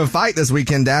out into a fight this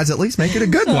weekend, dads, at least make it a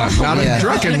good one, not a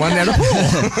drunken one at a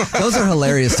pool. Those are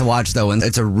hilarious to watch, though, and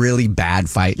it's a really bad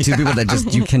fight. Two people that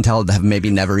just, you can tell, have maybe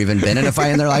never even been in a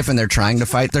fight in their life, and they're trying to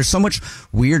fight. There's so much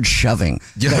weird shoving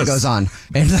that goes on.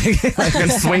 And,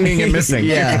 and swinging and missing.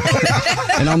 Yeah.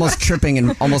 And almost tripping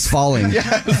and almost falling.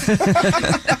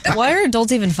 Why are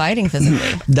adults even fighting physically?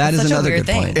 That is such another a weird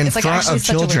good thing. point. In It's front of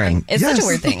children. It's such a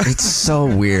weird thing. It's so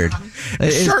weird.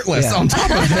 Shirtless on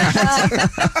top of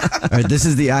that. All right, this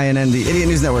is the INN, the Idiot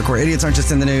News Network, where idiots aren't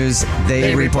just in the news,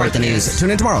 they report the news.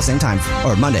 Tune in tomorrow, same time,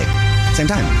 or Monday, same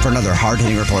time, for another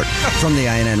hard-hitting report from the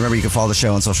INN. Remember, you can follow the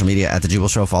show on social media at The Jubal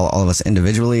Show. Follow all of us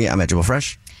individually. I'm at Jubal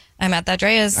Fresh. I'm at That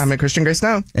Reyes. I'm at Christian Gray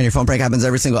Snow. And your phone prank happens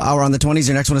every single hour on the 20s.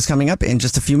 Your next one is coming up in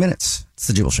just a few minutes. It's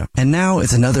The Jubal Show. And now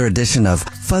it's another edition of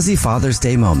Fuzzy Father's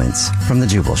Day Moments from The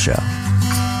Jubal Show.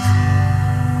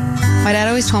 My dad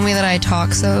always told me that I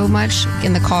talk so much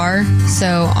in the car,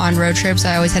 so on road trips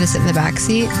I always had to sit in the back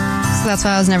seat. So that's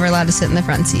why I was never allowed to sit in the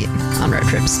front seat on road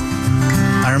trips.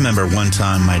 I remember one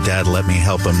time my dad let me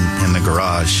help him in the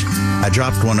garage. I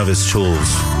dropped one of his tools,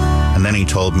 and then he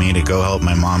told me to go help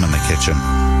my mom in the kitchen.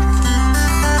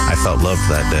 I felt loved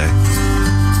that day.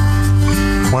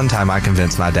 One time I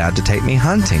convinced my dad to take me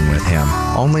hunting with him,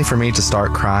 only for me to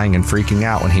start crying and freaking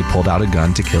out when he pulled out a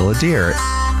gun to kill a deer,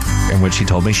 in which he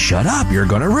told me, "Shut up, you're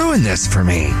going to ruin this for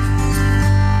me."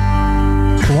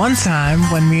 One time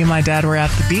when me and my dad were at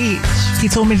the beach, he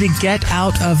told me to get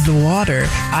out of the water.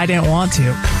 I didn't want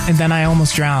to, and then I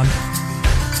almost drowned.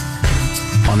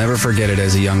 I'll never forget it.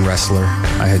 As a young wrestler,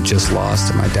 I had just lost,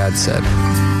 and my dad said,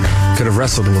 "Could have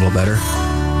wrestled a little better,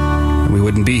 and we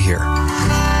wouldn't be here."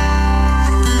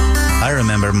 I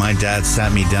remember my dad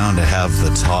sat me down to have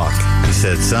the talk. He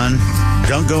said, "Son,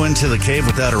 don't go into the cave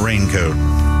without a raincoat."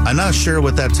 I'm not sure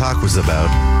what that talk was about,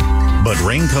 but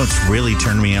raincoats really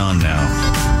turn me on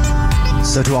now.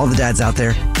 So to all the dads out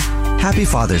there, happy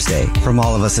Father's Day from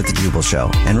all of us at The Jubal Show.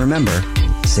 And remember,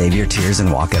 save your tears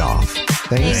and walk it off.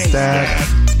 Thanks, Dad.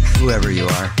 Whoever you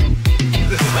are.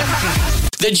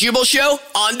 The Jubal Show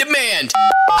on demand.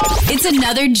 It's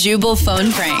another Jubal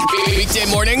phone prank. Weekday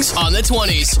mornings on the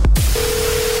 20s.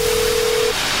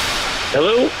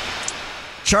 Hello?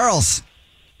 Charles.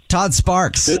 Todd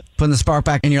Sparks. Putting the spark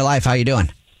back in your life. How you doing?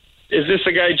 Is this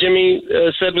the guy Jimmy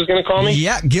said was going to call me?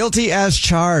 Yeah, guilty as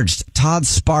charged. Todd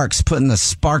Sparks putting the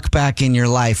spark back in your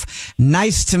life.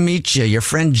 Nice to meet you. Your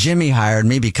friend Jimmy hired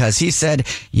me because he said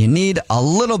you need a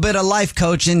little bit of life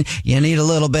coaching. You need a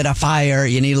little bit of fire.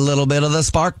 You need a little bit of the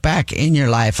spark back in your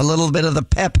life. A little bit of the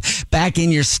pep back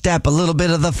in your step. A little bit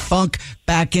of the funk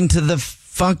back into the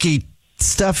funky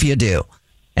stuff you do.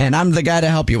 And I'm the guy to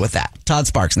help you with that. Todd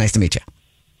Sparks, nice to meet you.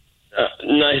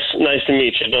 Nice to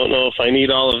meet you. Don't know if I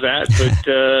need all of that,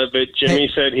 but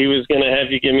Jimmy said he was going to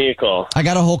have you give me a call. I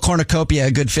got a whole cornucopia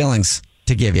of good feelings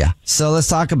to give you. So let's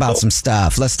talk about some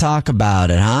stuff. Let's talk about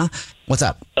it, huh? What's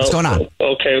up? What's going on?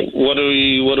 Okay, what are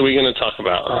we going to talk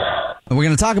about? We're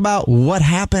going to talk about what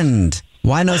happened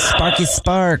Why no Sparky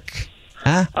Spark?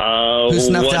 Huh? Who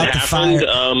snuffed what out the happened,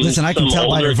 fire? Listen, I can some tell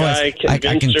by your older voice. guy I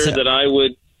convinced can her that I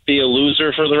would be a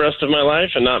loser for the rest of my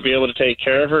life and not be able to take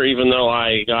care of her, even though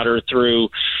I got her through,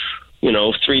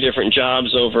 3 different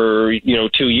jobs over,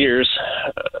 2 years.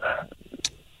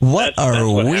 What are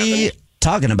we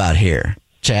talking about here,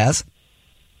 Chaz?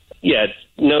 Yeah,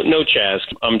 no Chaz.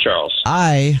 I'm Charles.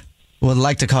 I would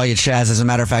like to call you Chaz. As a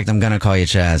matter of fact, I'm going to call you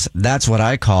Chaz. That's what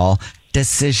I call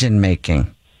decision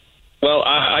making. Well,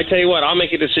 I tell you what, I'll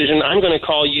make a decision. I'm going to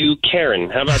call you Karen.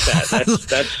 How about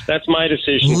that? That's my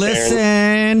decision, Listen,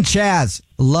 Karen. Chaz,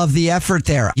 love the effort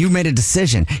there. You made a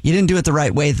decision. You didn't do it the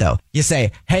right way, though. You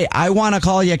say, hey, I want to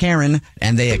call you Karen,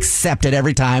 and they accept it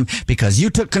every time because you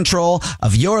took control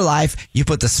of your life. You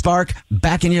put the spark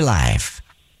back in your life.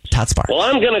 Todd Spark. Well,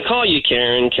 I'm going to call you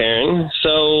Karen.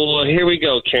 So here we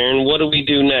go, Karen. What do we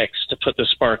do next to put the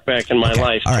spark back in my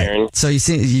life, All Karen? right. So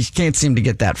you can't seem to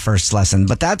get that first lesson,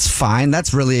 but that's fine.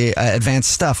 That's really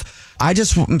advanced stuff.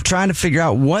 I'm trying to figure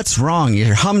out what's wrong.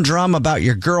 You're humdrum about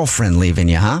your girlfriend leaving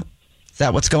you, huh? Is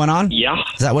that what's going on? Yeah.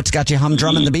 Is that what's got you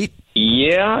humdrumming the beat?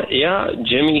 Yeah.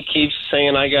 Jimmy keeps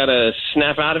saying I got to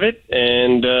snap out of it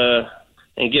and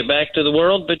get back to the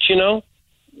world, but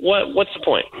what's the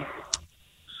point?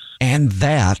 And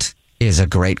that is a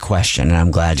great question, and I'm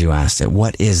glad you asked it.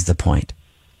 What is the point?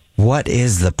 What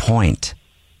is the point,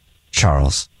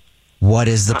 Charles? What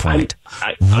is the point?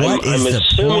 I'm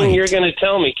assuming you're going to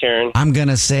tell me, Karen. I'm going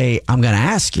to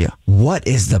ask you, what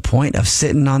is the point of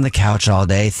sitting on the couch all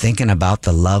day thinking about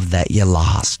the love that you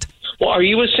lost? Well, are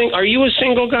you a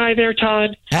single guy there,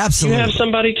 Todd? Absolutely. You have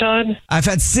somebody, Todd? I've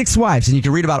had 6 wives, and you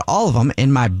can read about all of them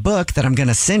in my book that I'm going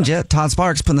to send you, Todd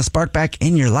Sparks, Putting the Spark Back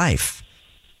in Your Life.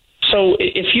 So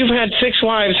if you've had 6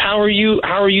 wives, how are you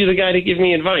the guy to give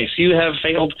me advice? You have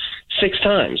failed 6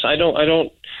 times. I don't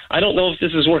know if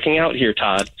this is working out here,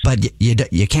 Todd. But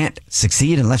you can't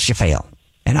succeed unless you fail.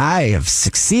 And I have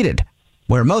succeeded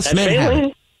where most men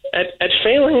haven't. At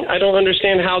failing, I don't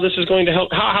understand how this is going to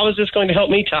help. How is this going to help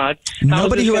me, Todd? How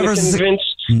is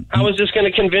this going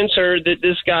to convince her that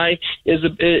this guy is a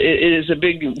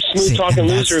big smooth talking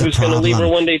loser who's going to leave her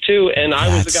one day too? And I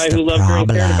was the guy who loved her and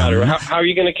cared about her. How are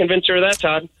you going to convince her of that,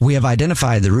 Todd? We have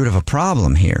identified the root of a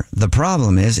problem here. The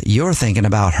problem is you're thinking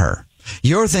about her.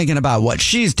 You're thinking about what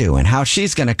she's doing, how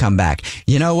she's going to come back.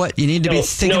 You know what you need to be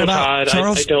thinking about, Todd,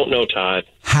 Charles? I don't know, Todd.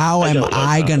 How am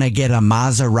I going to get a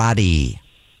Maserati?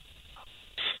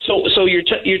 So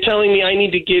you're telling me I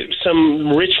need to get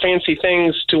some rich, fancy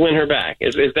things to win her back?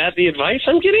 Is that the advice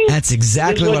I'm getting? That's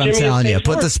exactly what I'm telling you.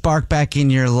 Put the spark back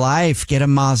in your life. Get a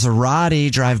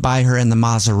Maserati. Drive by her in the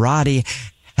Maserati.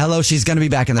 Hello, she's going to be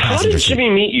back in the passenger seat. How did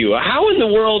Jimmy meet you? How in the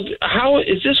world? How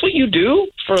is this what you do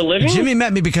for a living? Jimmy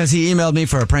met me because he emailed me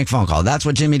for a prank phone call. That's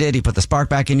what Jimmy did. He put the spark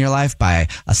back in your life by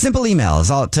a simple email. Is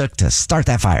all it took to start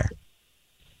that fire.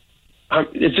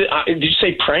 Did you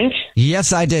say prank?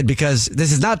 Yes, I did, because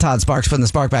this is not Todd Sparks putting the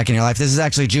spark back in your life. This is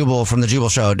actually Jubal from the Jubal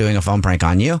Show doing a phone prank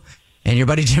on you, and your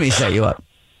buddy Jimmy set you up.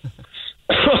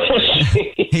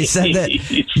 He said that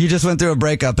you just went through a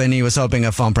breakup, and he was hoping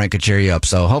a phone prank could cheer you up.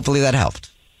 So hopefully that helped.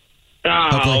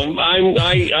 I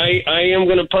am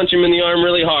going to punch him in the arm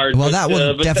really hard. Well, that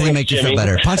will definitely make you feel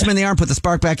better. Punch him in the arm, put the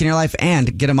spark back in your life,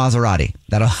 and get a Maserati.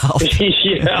 That'll help.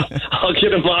 Yeah, I'll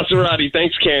get a Maserati.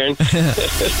 Thanks, Karen.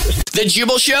 The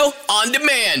Jubal Show on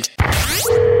demand.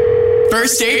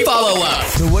 First date follow-up.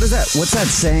 So what is that? What's that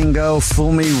saying go?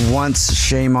 Fool me once,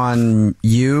 shame on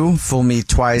you. Fool me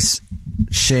twice,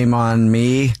 shame on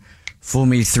me. Fool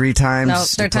me 3 times. No,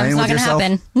 third time's not going to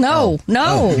happen. No.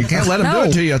 You can't let him do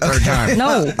it to you a third time.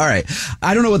 No. All right.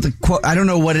 I don't know what the quote. I don't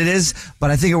know what it is, but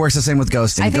I think it works the same with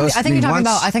ghosting. I think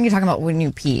you're talking about when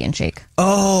you pee and shake.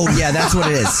 Oh yeah, that's what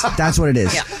it is. That's what it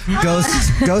is. Yeah.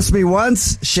 Ghost me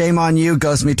once, shame on you.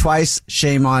 Ghost me twice,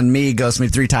 shame on me. Ghost me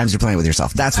 3 times, you're playing with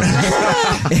yourself. That's what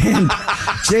it is. And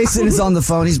Jason is on the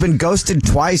phone. He's been ghosted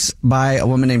twice by a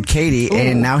woman named Katie,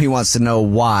 and now he wants to know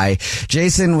why.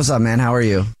 Jason, what's up, man? How are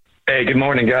you? Hey, good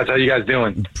morning, guys. How you guys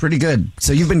doing? Pretty good.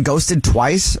 So you've been ghosted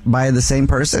twice by the same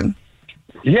person?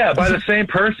 Yeah, by the same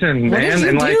person,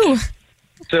 man. What did you do?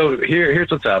 So here's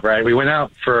what's up, right? We went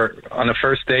out on the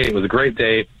first date. It was a great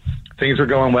date. Things were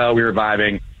going well. We were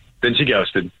vibing. Then she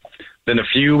ghosted. Then a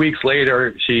few weeks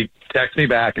later, she texted me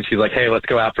back and she's like, "Hey, let's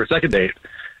go out for a second date."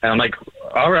 And I'm like,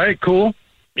 "All right, cool.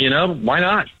 Why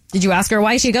not?" Did you ask her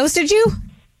why she ghosted you?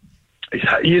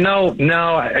 No,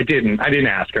 I didn't. I didn't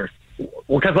ask her.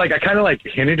 Because I kind of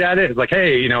hinted at it. It's like,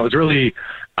 hey, it was really,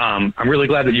 I'm really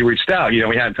glad that you reached out. We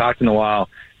hadn't talked in a while,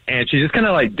 and she just kind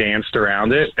of danced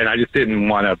around it, and I just didn't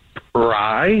want to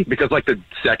try because like the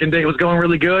second date was going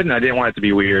really good and I didn't want it to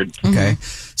be weird. Okay.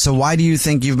 So why do you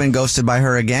think you've been ghosted by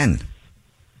her again?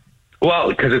 Well,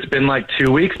 because it's been like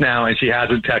 2 weeks now and she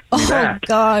hasn't texted me back. Oh,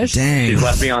 gosh. Dang. She's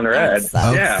left me on red.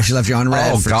 Oh, Yeah. she left you on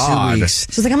red for 2 weeks.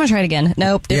 She's like, I'm going to try it again.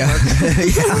 Nope. Didn't work.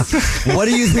 Yeah. What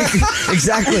do you think?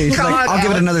 Exactly. She's like, I'll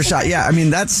give it another shot. Yeah, I mean,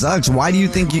 that sucks. Why do you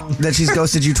think that she's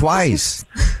ghosted you twice?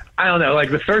 I don't know. Like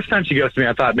the first time she ghosted me,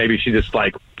 I thought maybe she just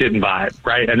like didn't vibe,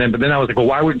 right? But then I was like, well,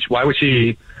 why would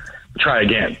she try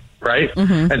again, right?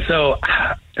 Mm-hmm. And so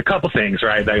a couple things,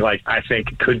 right? That like I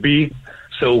think could be.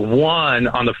 So one,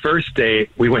 on the first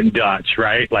date, we went Dutch,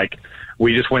 right? Like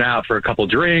we just went out for a couple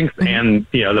drinks, and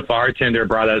the bartender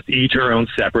brought us each our own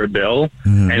separate bill,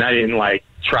 and I didn't like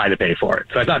try to pay for it.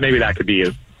 So I thought maybe that could be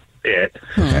it.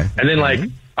 Okay. And then like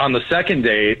on the second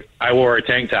date, I wore a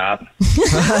tank top.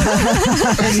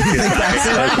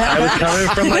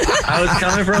 I was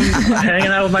coming from hanging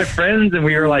out with my friends, and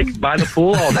we were like by the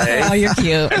pool all day. Oh, you're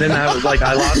cute. And then I was like,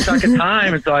 I lost track of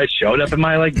time, and so I showed up in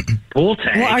my like pool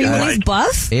tank. Well, are you and, at least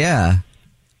buff? Yeah.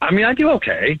 I mean, I do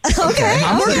okay. Okay.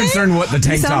 I'm more concerned what the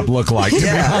tank top looked like, to be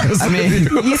honest. I mean,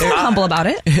 You seem humble about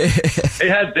it. It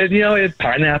had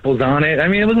pineapples on it. I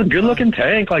mean, it was a good looking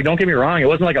tank. Like, don't get me wrong. It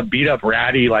wasn't like a beat up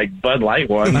ratty, like Bud Light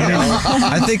one.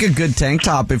 I think a good tank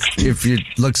top, if it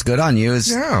looks good on you,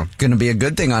 is going to be a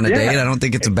good thing on a Yeah. date. I don't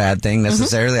think it's a bad thing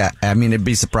necessarily. I mean, it'd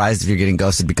be surprised if you're getting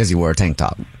ghosted because you wore a tank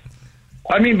top.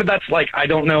 I mean, but that's like, I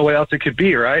don't know what else it could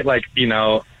be, right? Like,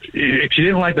 if she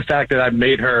didn't like the fact that I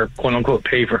made her, quote unquote,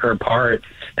 pay for her part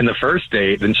in the first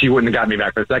date, then she wouldn't have got me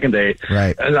back for the second date.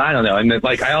 Right. And I don't know. And then,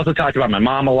 like, I also talked about my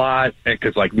mom a lot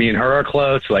because, like, me and her are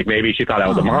close. Like, maybe she thought I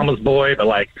was a mama's boy, but,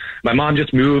 like, my mom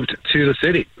just moved to the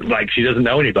city. Like, she doesn't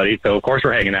know anybody. So, of course,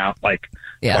 we're hanging out, like,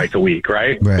 twice a week,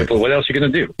 right? Right. But what else are you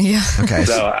going to do? Yeah. Okay.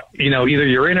 So, either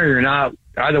you're in or you're not.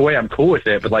 Either way, I'm cool with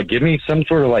it. But, like, give me some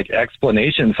sort of, like,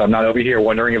 explanation so I'm not over here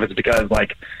wondering if it's because,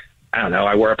 like, I don't know,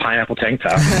 I wear a pineapple tank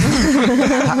top.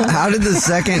 How did the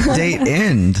second date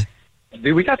end?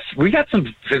 Dude, we got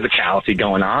some physicality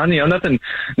going on.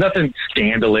 Nothing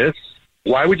scandalous.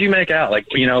 Why would you make out? Like,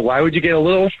 why would you get a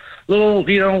little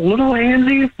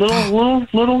handsy,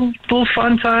 little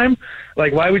fun time?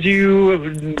 Like, why would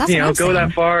you, go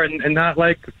that far and not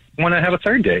like want to have a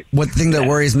third date? One thing that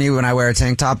worries me when I wear a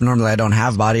tank top, normally I don't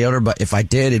have body odor, but if I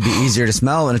did, it'd be easier to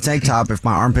smell in a tank top if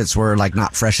my armpits were like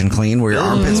not fresh and clean. Were your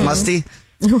armpits musty?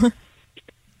 Well,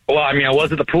 I mean, I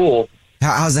was at the pool.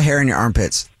 How's the hair in your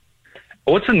armpits?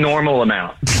 What's a normal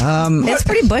amount? It's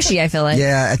pretty bushy, I feel like.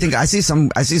 Yeah, I think I see some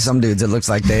dudes. It looks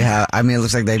like they have. I mean, it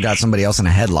looks like they've got somebody else in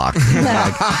a headlock. It's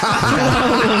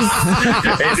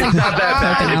not that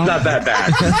bad. It's not that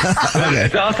bad.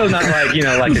 It's also not like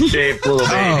like a shaved little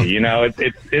baby.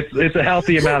 It's a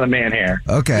healthy amount of man hair.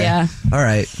 Okay. Yeah. All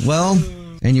right. Well,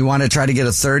 and you want to try to get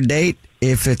a third date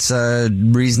if it's a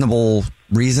reasonable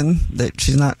reason that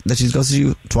she's ghosted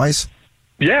you twice.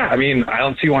 Yeah, I mean, I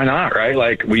don't see why not, right?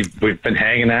 Like, we've been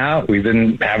hanging out, we've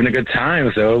been having a good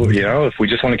time, so, if we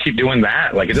just want to keep doing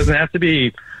that, like, it doesn't have to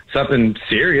be something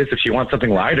serious. If she wants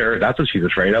something lighter, that's what she's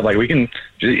afraid of. Like, we can,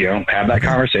 have that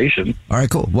conversation. All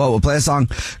right, cool. Well, we'll play a song,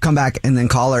 come back, and then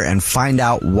call her and find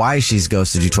out why she's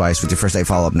ghosted you twice with your first date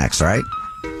follow-up next, all right?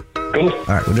 Cool. All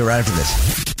right, we'll do it right after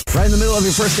this. Right in the middle of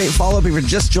your first date follow-up, if you're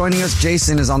just joining us,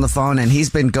 Jason is on the phone, and he's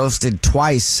been ghosted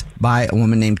twice by a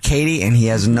woman named Katie, and he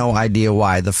has no idea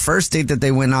why. The first date that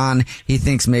they went on, he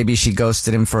thinks maybe she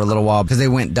ghosted him for a little while because they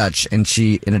went Dutch, and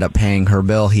she ended up paying her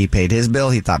bill. He paid his bill.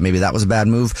 He thought maybe that was a bad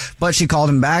move, but she called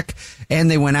him back,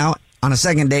 and they went out on a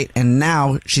second date, and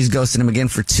now she's ghosted him again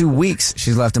for 2 weeks.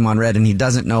 She's left him on red, and he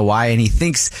doesn't know why, and he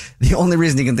thinks the only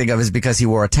reason he can think of is because he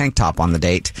wore a tank top on the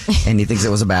date, and he thinks it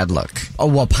was a bad look. Oh,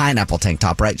 well, pineapple tank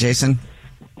top, right, Jason?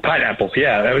 Pineapples,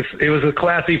 yeah. It was a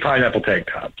classy pineapple tank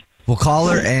top. We'll call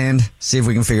her and see if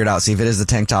we can figure it out, see if it is the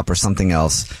tank top or something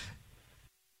else.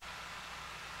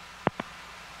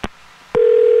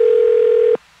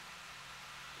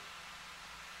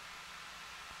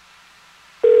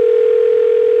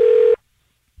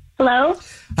 Hello?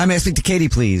 Hi, may I speak to Katie,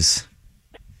 please?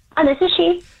 This is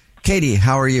she. Katie,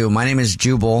 how are you? My name is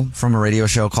Jubal from a radio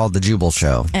show called The Jubal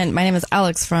Show. And my name is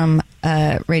Alex from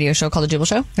a radio show called The Jubal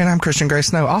Show. And I'm Christian Gray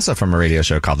Snow, also from a radio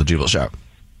show called The Jubal Show.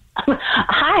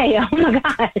 Hi. Oh, my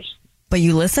gosh. But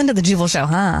you listen to The Jubal Show,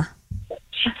 huh?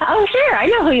 Oh, sure. I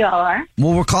know who you all are.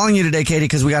 Well, we're calling you today, Katie,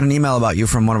 because we got an email about you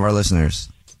from one of our listeners.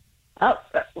 Oh,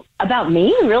 about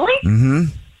me? Really? Mm-hmm.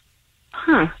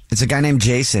 Huh. It's a guy named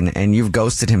Jason, and you've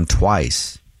ghosted him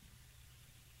twice.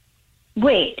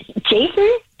 Wait,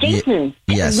 Jason? Jason?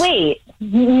 Yes. Wait,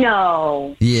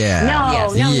 no. Yeah. No,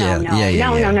 Yes. no, Yeah. no, no, Yeah, yeah,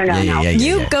 no, yeah. no, no, no, Yeah, no. yeah, yeah,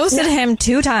 You yeah. ghosted him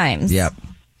 2 times. Yep.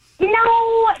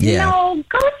 No,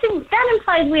 ghosting, that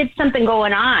implies we had something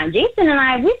going on. Jason and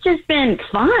I, we've just been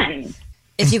fun.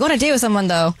 If you go on a date with someone,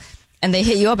 though, and they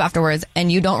hit you up afterwards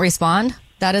and you don't respond,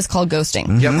 that is called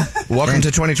ghosting. Yep. Welcome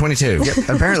to 2022. Yep.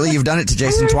 Apparently you've done it to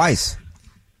Jason twice.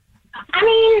 I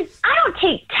mean, I don't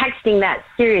take texting that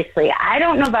seriously. I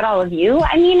don't know about all of you.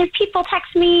 I mean, if people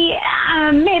text me,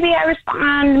 maybe I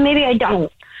respond, maybe I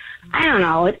don't. I don't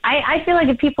know. I feel like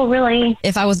if people really...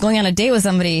 If I was going on a date with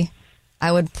somebody,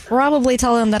 I would probably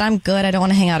tell them that I'm good, I don't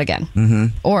want to hang out again.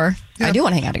 Mm-hmm. Or I do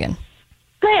want to hang out again.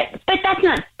 But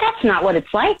that's not what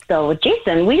it's like, though. With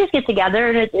Jason, we just get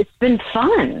together and it's been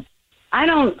fun. I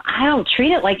don't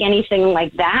treat it like anything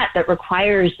like that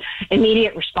requires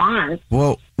immediate response.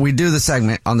 Well, we do the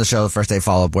segment on the show, First Date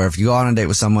Follow-Up, where if you go on a date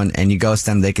with someone and you ghost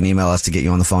them, they can email us to get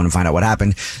you on the phone and find out what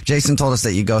happened. Jason told us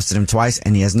that you ghosted him twice,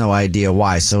 and he has no idea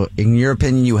why. So, in your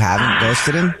opinion, you haven't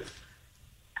ghosted him?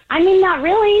 I mean, not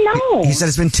really, no. He said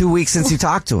it's been 2 weeks since you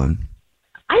talked to him.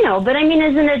 I know, but I mean,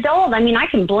 as an adult, I mean, I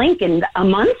can blink and a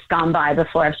month's gone by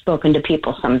before I've spoken to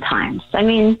people sometimes. I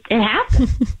mean, it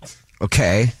happens.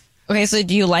 Okay. Okay, so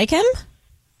do you like him?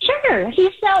 Sure.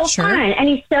 He's so fun, and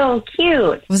he's so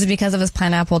cute. Was it because of his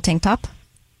pineapple tank top?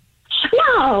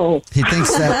 No. He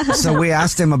thinks that, so we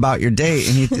asked him about your date,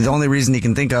 and the only reason he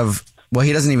can think of, well,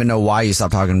 he doesn't even know why you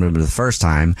stopped talking to him the first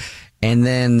time. And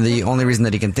then the only reason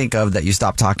that he can think of that you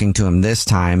stopped talking to him this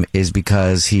time is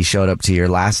because he showed up to your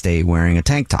last date wearing a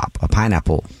tank top, a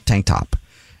pineapple tank top.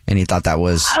 And he thought that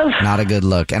was not a good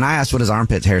look. And I asked what his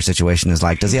armpit hair situation is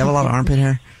like. Does he have a lot of armpit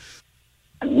hair?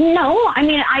 No, I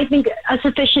mean, I think a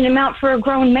sufficient amount for a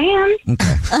grown man.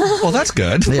 Okay. Well, that's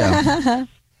good. Yeah.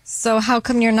 So how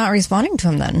come you're not responding to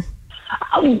him then?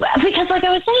 Because like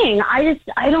I was saying,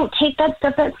 I don't take that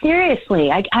stuff that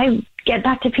seriously. I get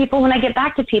back to people when I get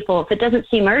back to people. If it doesn't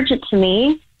seem urgent to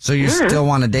me. So you still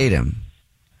want to date him?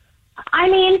 I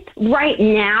mean, right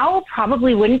now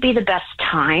probably wouldn't be the best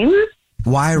time.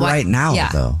 Why right now,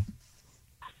 though?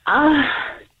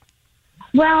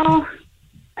 Well,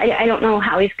 I don't know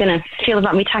how he's going to feel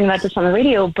about me talking about this on the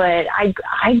radio, but I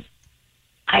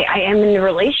am in a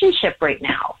relationship right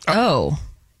now. Oh.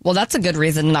 Well, that's a good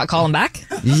reason to not call him back.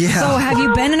 Yeah. So have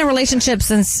you been in a relationship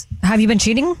since, have you been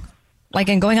cheating? Like,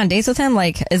 and going on dates with him?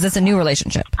 Like, is this a new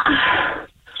relationship?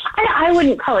 I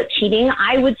wouldn't call it cheating.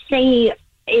 I would say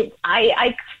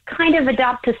I kind of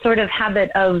adopt a sort of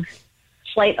habit of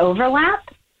slight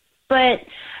overlap. But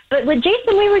with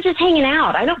Jason, we were just hanging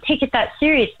out. I don't take it that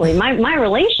seriously. My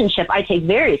relationship, I take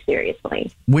very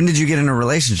seriously. When did you get in a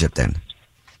relationship then?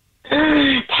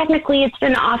 Technically, it's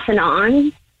been off and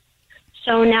on.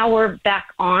 So now we're back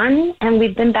on, and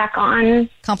we've been back on.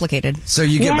 Complicated. So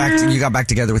you got back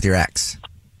together with your ex?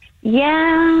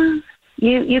 Yeah,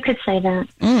 you could say that.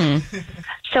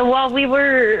 So while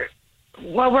we're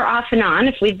off and on,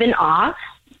 if we've been off,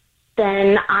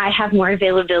 then I have more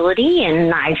availability,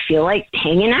 and I feel like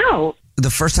hanging out.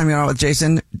 The first time you were out with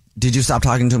Jason, did you stop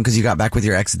talking to him because you got back with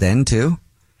your ex then too?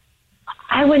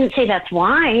 I wouldn't say that's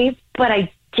why, but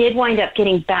I did wind up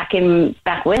getting back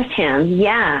with him.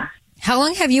 Yeah. How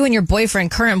long have you and your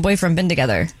current boyfriend, been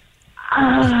together?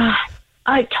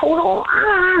 A total,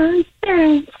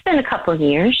 it's been a couple of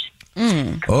years.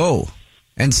 Oh.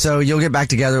 And so you'll get back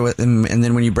together with him, and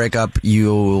then when you break up,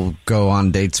 you'll go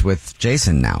on dates with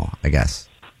Jason now, I guess.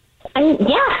 And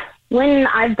yeah, when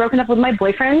I've broken up with my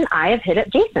boyfriend, I have hit up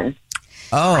Jason.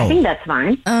 Oh. I think that's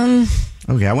fine.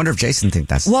 Okay, I wonder if Jason thinks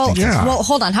that's... Well,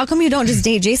 hold on. How come you don't just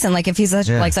date Jason? Like, if he's such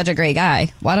a great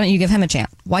guy, why don't you give him a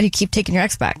chance? Why do you keep taking your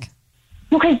ex back?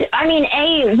 Because, I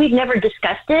mean, we've never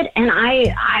discussed it, and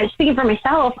I speaking for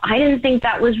myself, I didn't think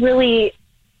that was really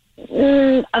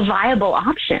a viable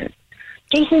option.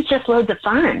 Jason's just loads of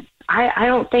fun. I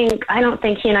don't think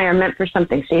he and I are meant for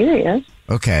something serious.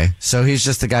 Okay, so he's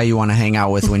just the guy you want to hang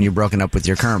out with when you're broken up with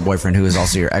your current boyfriend, who is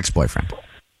also your ex-boyfriend.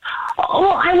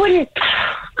 Well, I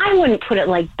wouldn't put it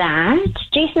like that.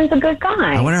 Jason's a good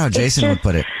guy. I wonder how Jason would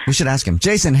put it. We should ask him.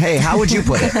 Jason, hey, how would you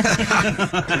put it?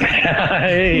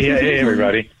 Hey,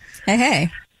 everybody.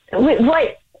 Hey. Wait,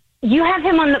 what? You have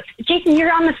him on the... Jason,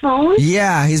 you're on the phone?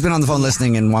 Yeah, he's been on the phone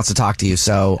listening and wants to talk to you,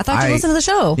 so... I thought you listened to the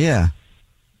show. Yeah.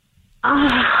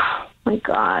 Oh, my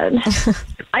God.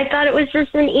 I thought it was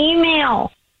just an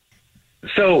email.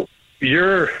 So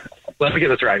let me get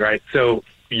this right? So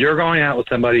you're going out with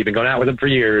somebody, you've been going out with them for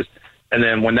years, and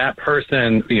then when that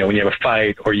person, when you have a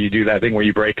fight or you do that thing where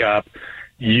you break up,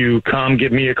 you come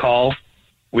give me a call,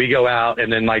 we go out,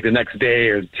 and then like the next day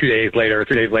or 2 days later or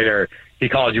 3 days later, he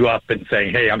calls you up and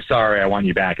saying, hey, I'm sorry, I want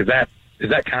you back. Is that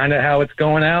kind of how it's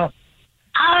going out?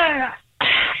 I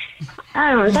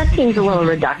don't know. That seems a little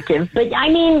reductive. But, I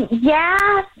mean,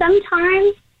 yeah,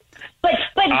 sometimes. But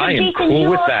I am Jason, cool you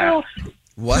with also... that.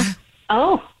 What?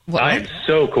 Oh. I am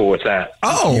so cool with that.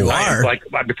 Oh, you I am, are? like,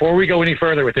 before we go any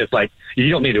further with this, like, you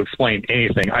don't need to explain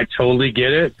anything. I totally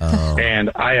get it. Oh. And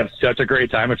I have such a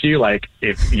great time with you. Like,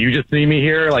 if you just see me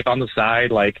here, like, on the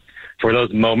side, like, for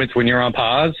those moments when you're on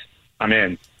pause, I'm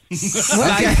in.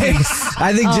 Okay.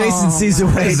 I think Jason sees a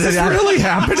way Is this really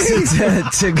happening?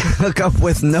 to hook up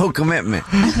with no commitment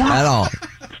at all.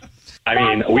 I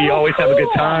mean, we always have a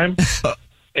good time.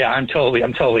 Yeah, I'm totally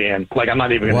in. Like, I'm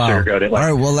not even going to sugarcoat it. Like,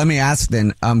 All right, well, let me ask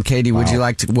then. Katie, would you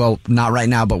like to, well, not right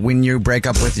now, but when you break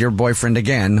up with your boyfriend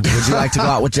again, would you like to go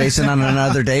out with Jason on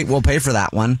another date? We'll pay for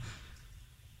that one.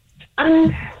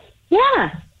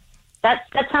 Yeah. That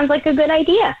sounds like a good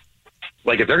idea.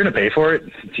 like, if they're going to pay for it,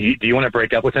 do you want to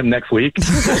break up with him next week? Yeah.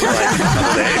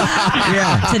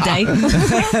 Today.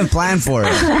 Plan for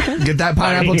it. Get that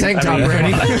pineapple tank top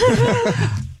ready.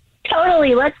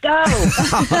 Totally, let's go. All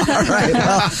right,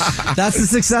 well, that's a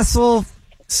successful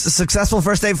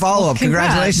first date follow-up.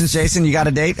 Congratulations, Jason. You got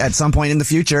a date at some point in the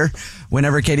future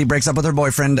whenever Katie breaks up with her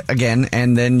boyfriend again,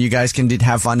 and then you guys can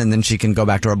have fun, and then she can go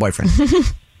back to her boyfriend.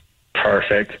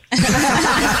 Perfect.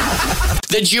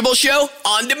 The Jubal Show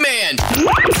on demand.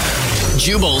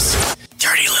 Jubal's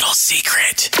dirty little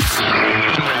secret.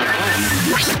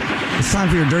 It's time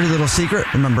for your dirty little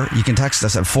secret. Remember, you can text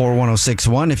us at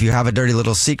 41061 if you have a dirty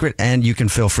little secret, and you can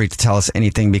feel free to tell us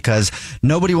anything because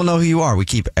nobody will know who you are. We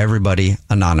keep everybody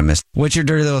anonymous. What's your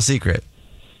dirty little secret?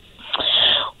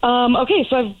 Okay,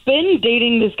 so I've been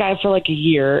dating this guy for like a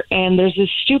year, and there's this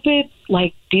stupid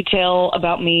detail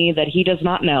about me that he does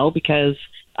not know because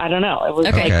I don't know. It was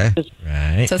just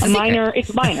right. So it's minor.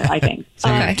 It's minor, I think.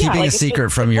 So you're keeping a secret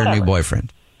from your new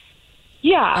boyfriend.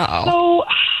 Yeah. Uh-oh. So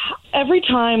every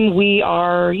time we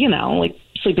are,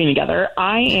 sleeping together,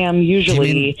 I am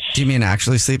usually. Do you mean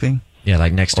actually sleeping? Yeah,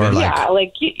 like next to or him.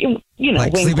 like, you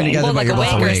like wink, sleeping wink. together, but you're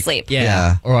both awake. sleep.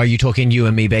 Yeah. Or are you talking you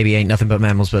and me, baby, ain't nothing but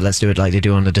mammals, but let's do it like they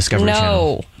do on the Discovery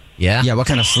Channel? Yeah. Yeah. What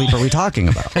kind of sleep are we talking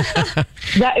about? That's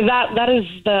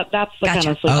the kind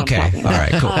of sleep Okay. I'm talking about. All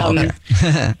right. Cool.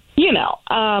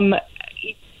 Okay.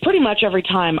 Pretty much every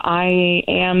time I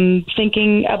am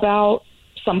thinking about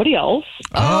somebody else.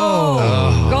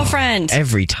 Oh. Girlfriend.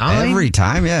 Every time? Every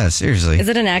time? Yeah, seriously. Is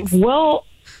it an ex? Well,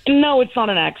 no, it's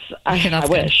not an ex. I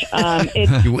wish.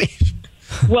 You wish.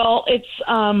 Well, it's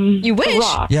you wish? The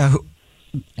Rock. Yeah.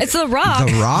 It's The Rock.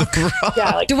 The Rock?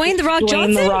 Yeah, Dwayne The Rock Dwayne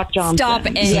Johnson? The Rock Johnson. Stop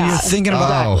it. So you're thinking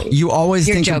about, you always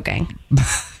You're think. joking.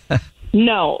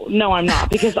 No, I'm not.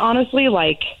 Because honestly,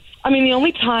 the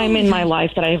only time in my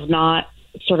life that I have not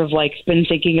sort of been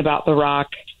thinking about The Rock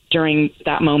during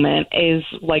that moment is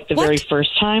the very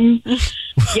first time.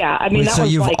 Yeah, Wait, that so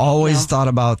was you've always thought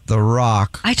about The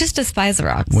Rock. I just despise The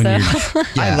Rock. When So.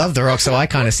 I love The Rock, so I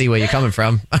kind of see where you're coming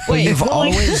from. Wait, you've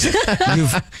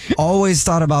always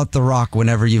thought about The Rock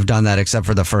whenever you've done that, except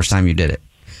for the first time you did it.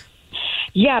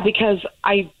 Yeah, because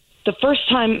the first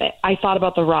time I thought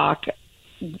about The Rock,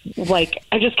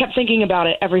 I just kept thinking about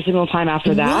it every single time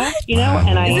after that, What?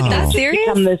 and I Is it that just serious?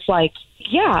 become this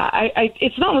I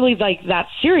it's not really that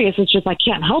serious. It's just I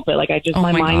can't help it.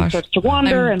 My mind starts to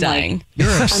wander I'm and dying. You're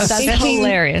That's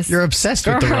hilarious. You're obsessed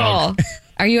with The Rock.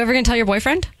 Are you ever going to tell your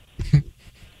boyfriend?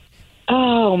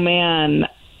 Oh man,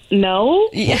 no.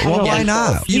 Yeah. Well, why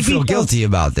not? You feel guilty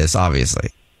about this,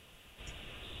 obviously.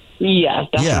 Yeah,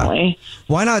 definitely. Yeah.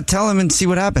 Why not tell him and see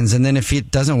what happens? And then if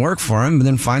it doesn't work for him,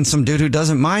 then find some dude who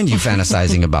doesn't mind you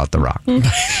fantasizing about The Rock. Oh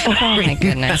my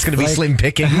goodness. That's going to be slim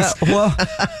pickings. Well,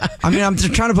 I'm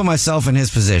trying to put myself in his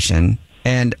position.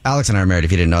 And Alex and I are married.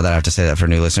 If you didn't know that, I have to say that for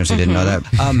new listeners who didn't know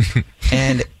that.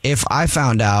 And if I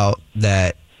found out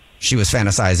that she was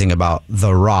fantasizing about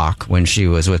The Rock when she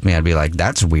was with me, I'd be like,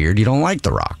 that's weird. You don't like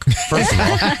The Rock, first of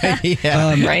all.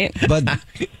 Yeah. Right. But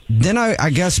then I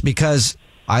guess because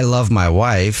I love my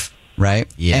wife, right?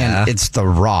 Yeah. And it's The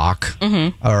Rock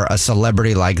or a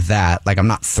celebrity like that. I'm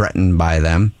not threatened by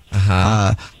them.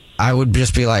 I would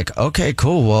just be like, okay,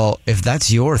 cool. Well, if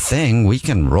that's your thing, we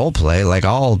can role play.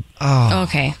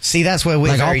 Okay. See, that's where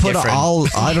we're very different.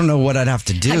 I don't know what I'd have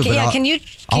to do. But can you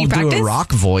I'll practice? do a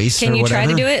Rock voice. Can or you whatever.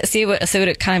 try to do it? See what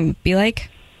it kind of be like?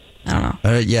 I don't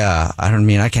know. Yeah, I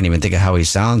can't even think of how he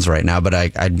sounds right now, but I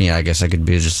guess I could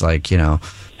be just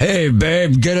hey,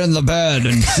 babe, get in the bed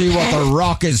and see what The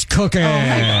Rock is cooking.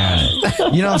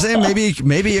 You know what I'm saying?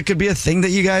 Maybe it could be a thing that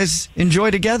you guys enjoy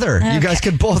together. Okay. You guys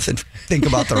could both think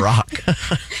about The Rock.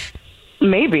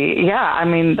 Maybe, yeah.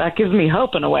 That gives me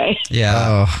hope in a way.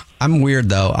 Yeah. I'm weird,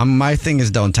 though. My thing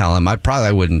is don't tell him. I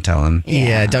probably wouldn't tell him.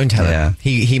 Yeah, don't tell him.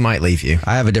 He might leave you.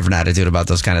 I have a different attitude about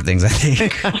those kind of things, I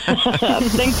think.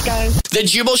 Thanks, guys. The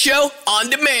Jubal Show on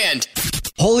demand.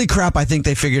 Holy crap, I think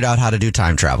they figured out how to do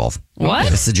time travel.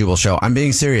 What? It's the Jubal Show. I'm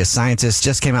being serious. Scientists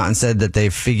just came out and said that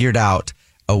they figured out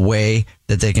a way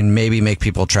that they can maybe make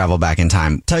people travel back in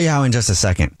time. Tell you how in just a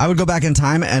second. I would go back in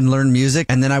time and learn music,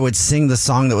 and then I would sing the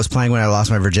song that was playing when I lost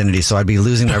my virginity. So I'd be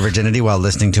losing my virginity while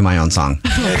listening to my own song.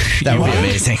 That would be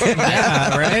amazing.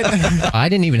 Yeah, right? I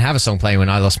didn't even have a song playing when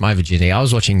I lost my virginity. I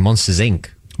was watching Monsters, Inc.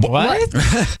 What?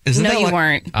 No, you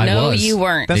weren't. No, you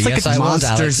weren't. That's like I was,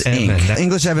 Monsters, Alex. Inc.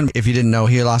 English Evan, if you didn't know,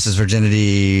 he lost his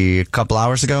virginity a couple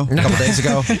hours ago, a couple days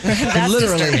ago.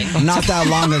 Literally, not that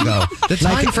long ago. The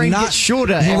time frame gets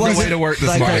shorter every way to work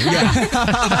this morning.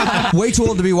 Yeah. Way too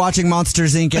old to be watching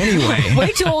Monsters, Inc. anyway.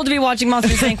 Way too old to be watching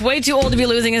Monsters, Inc. Way too old to be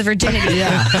losing his virginity.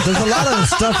 Yeah, there's a lot of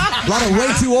stuff, a lot of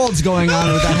way too olds going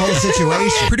on with that whole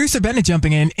situation. Producer Bennett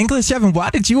jumping in. English Evan,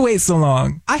 why did you wait so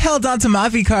long? I held on to my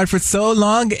V card for so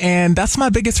long, and that's my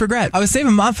biggest regret. I was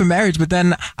saving mine for marriage, but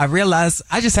then I realized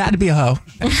I just had to be a hoe.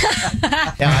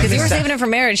 Because you were saving it for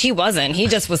marriage. He wasn't. He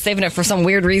just was saving it for some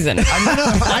weird reason.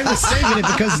 I was saving it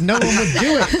because no one would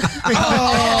do it.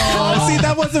 See,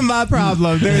 that wasn't my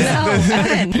problem.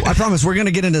 I promise we're going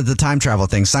to get into the time travel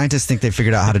thing. Scientists think they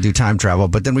figured out how to do time travel,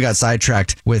 but then we got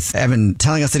sidetracked with Evan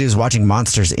telling us that he was watching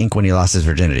Monsters, Inc. when he lost his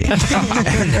virginity.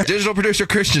 Digital producer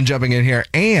Christian jumping in here.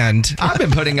 And I've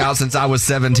been putting out since I was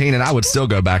 17, and I would still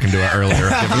go back and do it earlier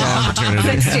if given the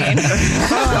opportunity. 16.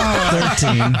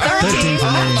 13 for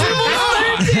me.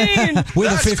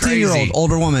 With a 15-year-old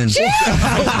older woman.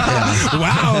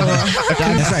 Wow.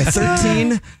 That's right.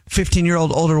 13,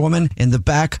 15-year-old older woman in the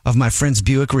back of my friend's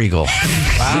Buick Regal.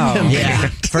 Wow. Yeah.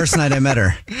 First night I met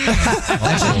her.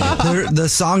 Actually, the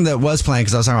song that was playing,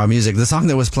 because I was talking about music, the song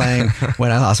that was playing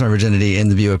when I lost my virginity in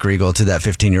the Buick Regal to that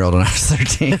 15-year-old when I was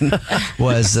 13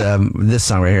 was this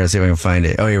song right here. Let's see if I can find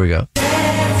it. Oh, here we go.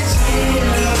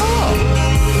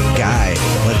 Guy,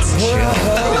 let's chill.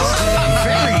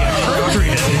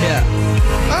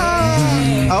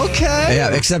 Okay.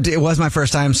 Yeah, except it was my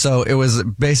first time, so it was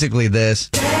basically this.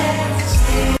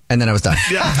 And then I was done.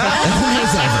 Yeah. And then it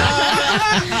was over.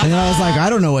 And then I was like, I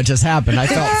don't know what just happened. I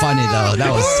felt funny, though.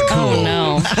 That was cool. Oh,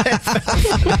 no.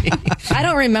 I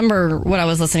don't remember what I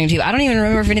was listening to. I don't even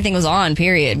remember if anything was on,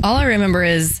 period. All I remember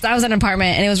is I was in an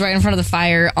apartment, and it was right in front of the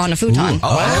fire on a futon.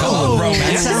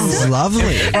 That sounds lovely.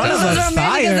 It was as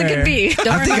romantic as it could be.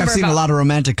 I think I've seen a lot of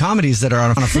romantic comedies that are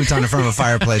on a futon in front of a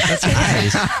fireplace. That's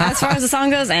nice. As far as the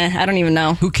song goes, I don't even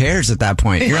know. Who cares at that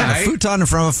point? You're on a futon in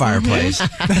front of a fireplace.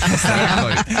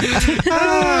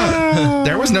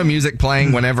 There was no music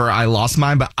playing whenever I lost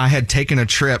mine, but I had taken a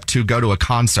trip to go to a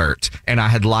concert, and I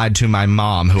had lied to my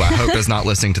mom, who I hope is not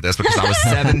listening to this, because I was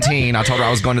 17. I told her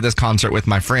I was going to this concert with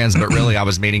my friends, but really I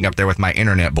was meeting up there with my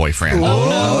internet boyfriend.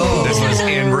 Oh. This was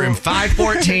in room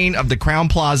 514 of the Crown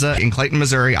Plaza in Clayton,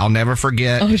 Missouri. I'll never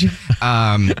forget.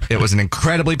 It was an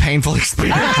incredibly painful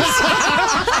experience.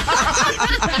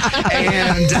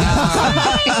 And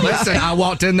listen, I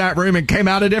walked in that room and came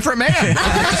out a different man.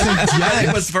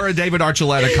 It was for a David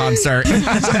Archuleta concert. Wait,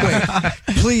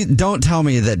 please don't tell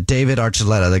me that David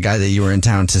Archuleta, the guy that you were in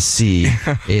town to see,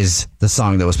 is the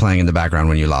song that was playing in the background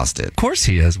when you lost it. Of course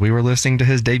he is. We were listening to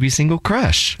his debut single,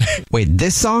 Crush. Wait,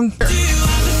 this song?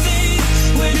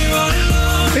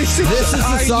 This is the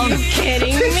song. Are you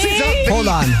kidding me? Hold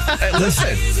on.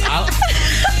 Listen, I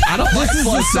don't. This is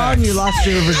the song you lost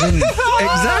your virginity.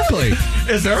 Exactly.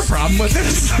 Is there a problem with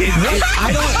this?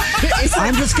 I don't.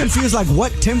 I'm just confused. Like,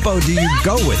 what tempo do you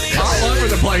go with? All over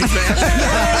the place, man.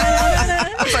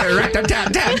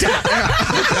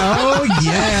 Oh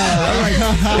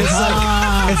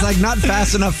yeah. It's like not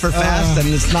fast enough for fast, and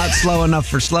it's not slow enough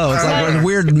for slow. It's like a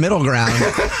weird middle ground.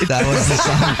 That was the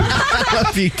song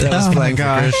that was playing for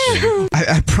Christian.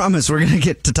 I promise we're going to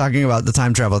get to talking about the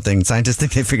time travel thing. Scientists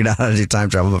think they figured out how to do time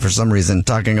travel, but for some reason,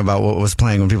 talking about what was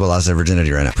playing when people lost their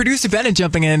virginity right now. Producer Bennett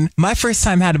jumping in. My first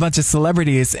time had a bunch of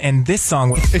celebrities, and this song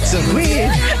was... It's so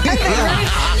weird.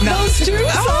 Those two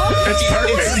songs? It's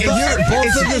perfect.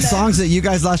 Both of the songs that you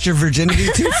guys lost your virginity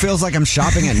to feels like I'm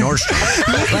shopping at Nordstrom.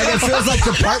 Like, it feels like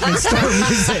department store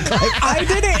music. Like, I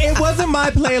didn't. It wasn't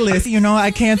my playlist. You know,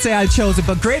 I can't say I chose it,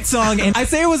 but great song. And I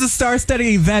say it was a star-studded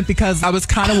event because I was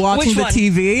kind of watching the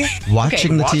TV.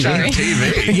 Watching the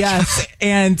TV? Yes.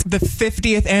 And the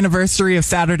 50th anniversary of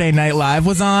Saturday Night Live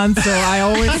was on. So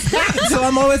I'm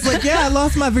always like, yeah, I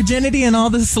lost my virginity and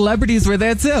all the celebrities were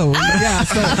there too. Yeah.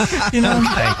 So, you know.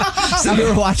 So you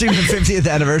were watching the 50th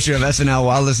anniversary of SNL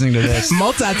while listening to this.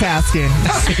 Multitasking.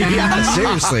 Yeah,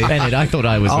 seriously. Bennett, I thought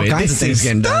I was all kinds of things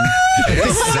getting done.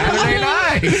 It's Saturday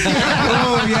night.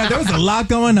 Oh, yeah, there was a lot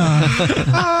going on.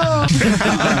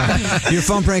 Your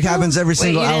phone prank happens every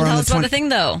single you didn't hour tell on us the about the thing,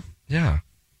 though. Yeah.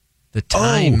 The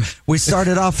time. Oh, we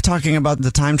started off talking about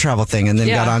the time travel thing and then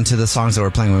got on to the songs that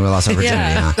were playing when we lost our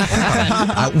virginity.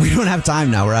 Huh? We don't have time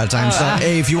now. We're out of time. So,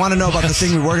 hey, if you want to know about the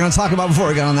thing we were going to talk about before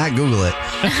we got on that, Google it.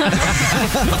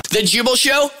 The Jubal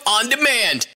Show on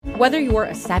demand. Whether you're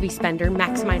a savvy spender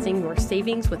maximizing your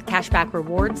savings with cashback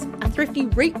rewards, a thrifty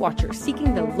rate watcher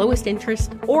seeking the lowest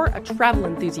interest, or a travel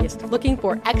enthusiast looking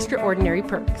for extraordinary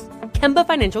perks, Kemba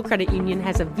Financial Credit Union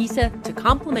has a visa to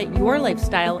complement your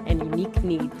lifestyle and unique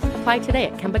needs. Apply today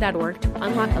at Kemba.org to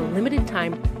unlock a limited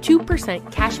time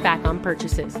 2% cash back on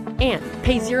purchases and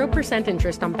pay 0%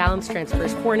 interest on balance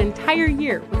transfers for an entire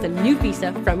year with a new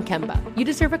visa from Kemba. You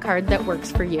deserve a card that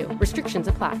works for you. Restrictions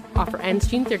apply. Offer ends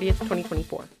June 30th,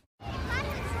 2024.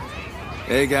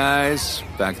 Hey guys,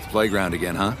 back at the playground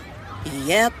again, huh?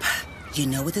 Yep. You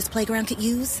know what this playground could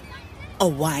use? A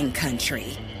wine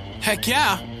country. Heck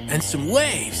yeah, and some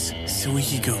waves so we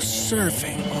could go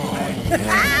surfing. Oh,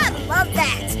 yeah. Love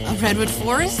that. A redwood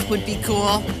forest would be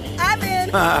cool. I'm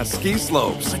in. Ski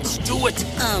slopes. Let's do it.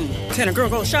 Can a girl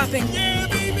go shopping? Yeah,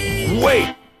 baby.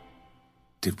 Wait.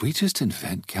 Did we just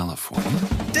invent California?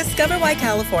 Discover why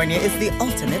California is the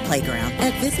ultimate playground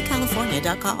at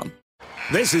visitcalifornia.com.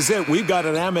 This is it. We've got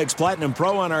an Amex Platinum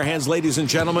Pro on our hands, ladies and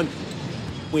gentlemen.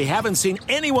 We haven't seen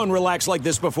anyone relax like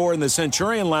this before in the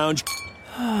Centurion Lounge.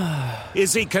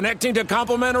 Is he connecting to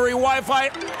complimentary Wi-Fi?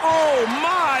 Oh,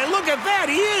 my. Look at that.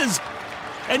 He is.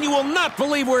 And you will not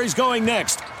believe where he's going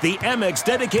next. The Amex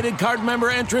dedicated card member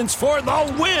entrance for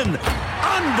the win.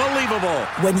 Unbelievable.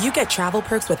 When you get travel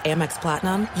perks with Amex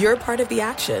Platinum, you're part of the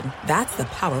action. That's the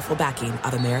powerful backing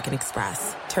of American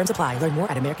Express. Terms apply. Learn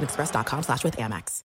more at americanexpress.com/withAmex.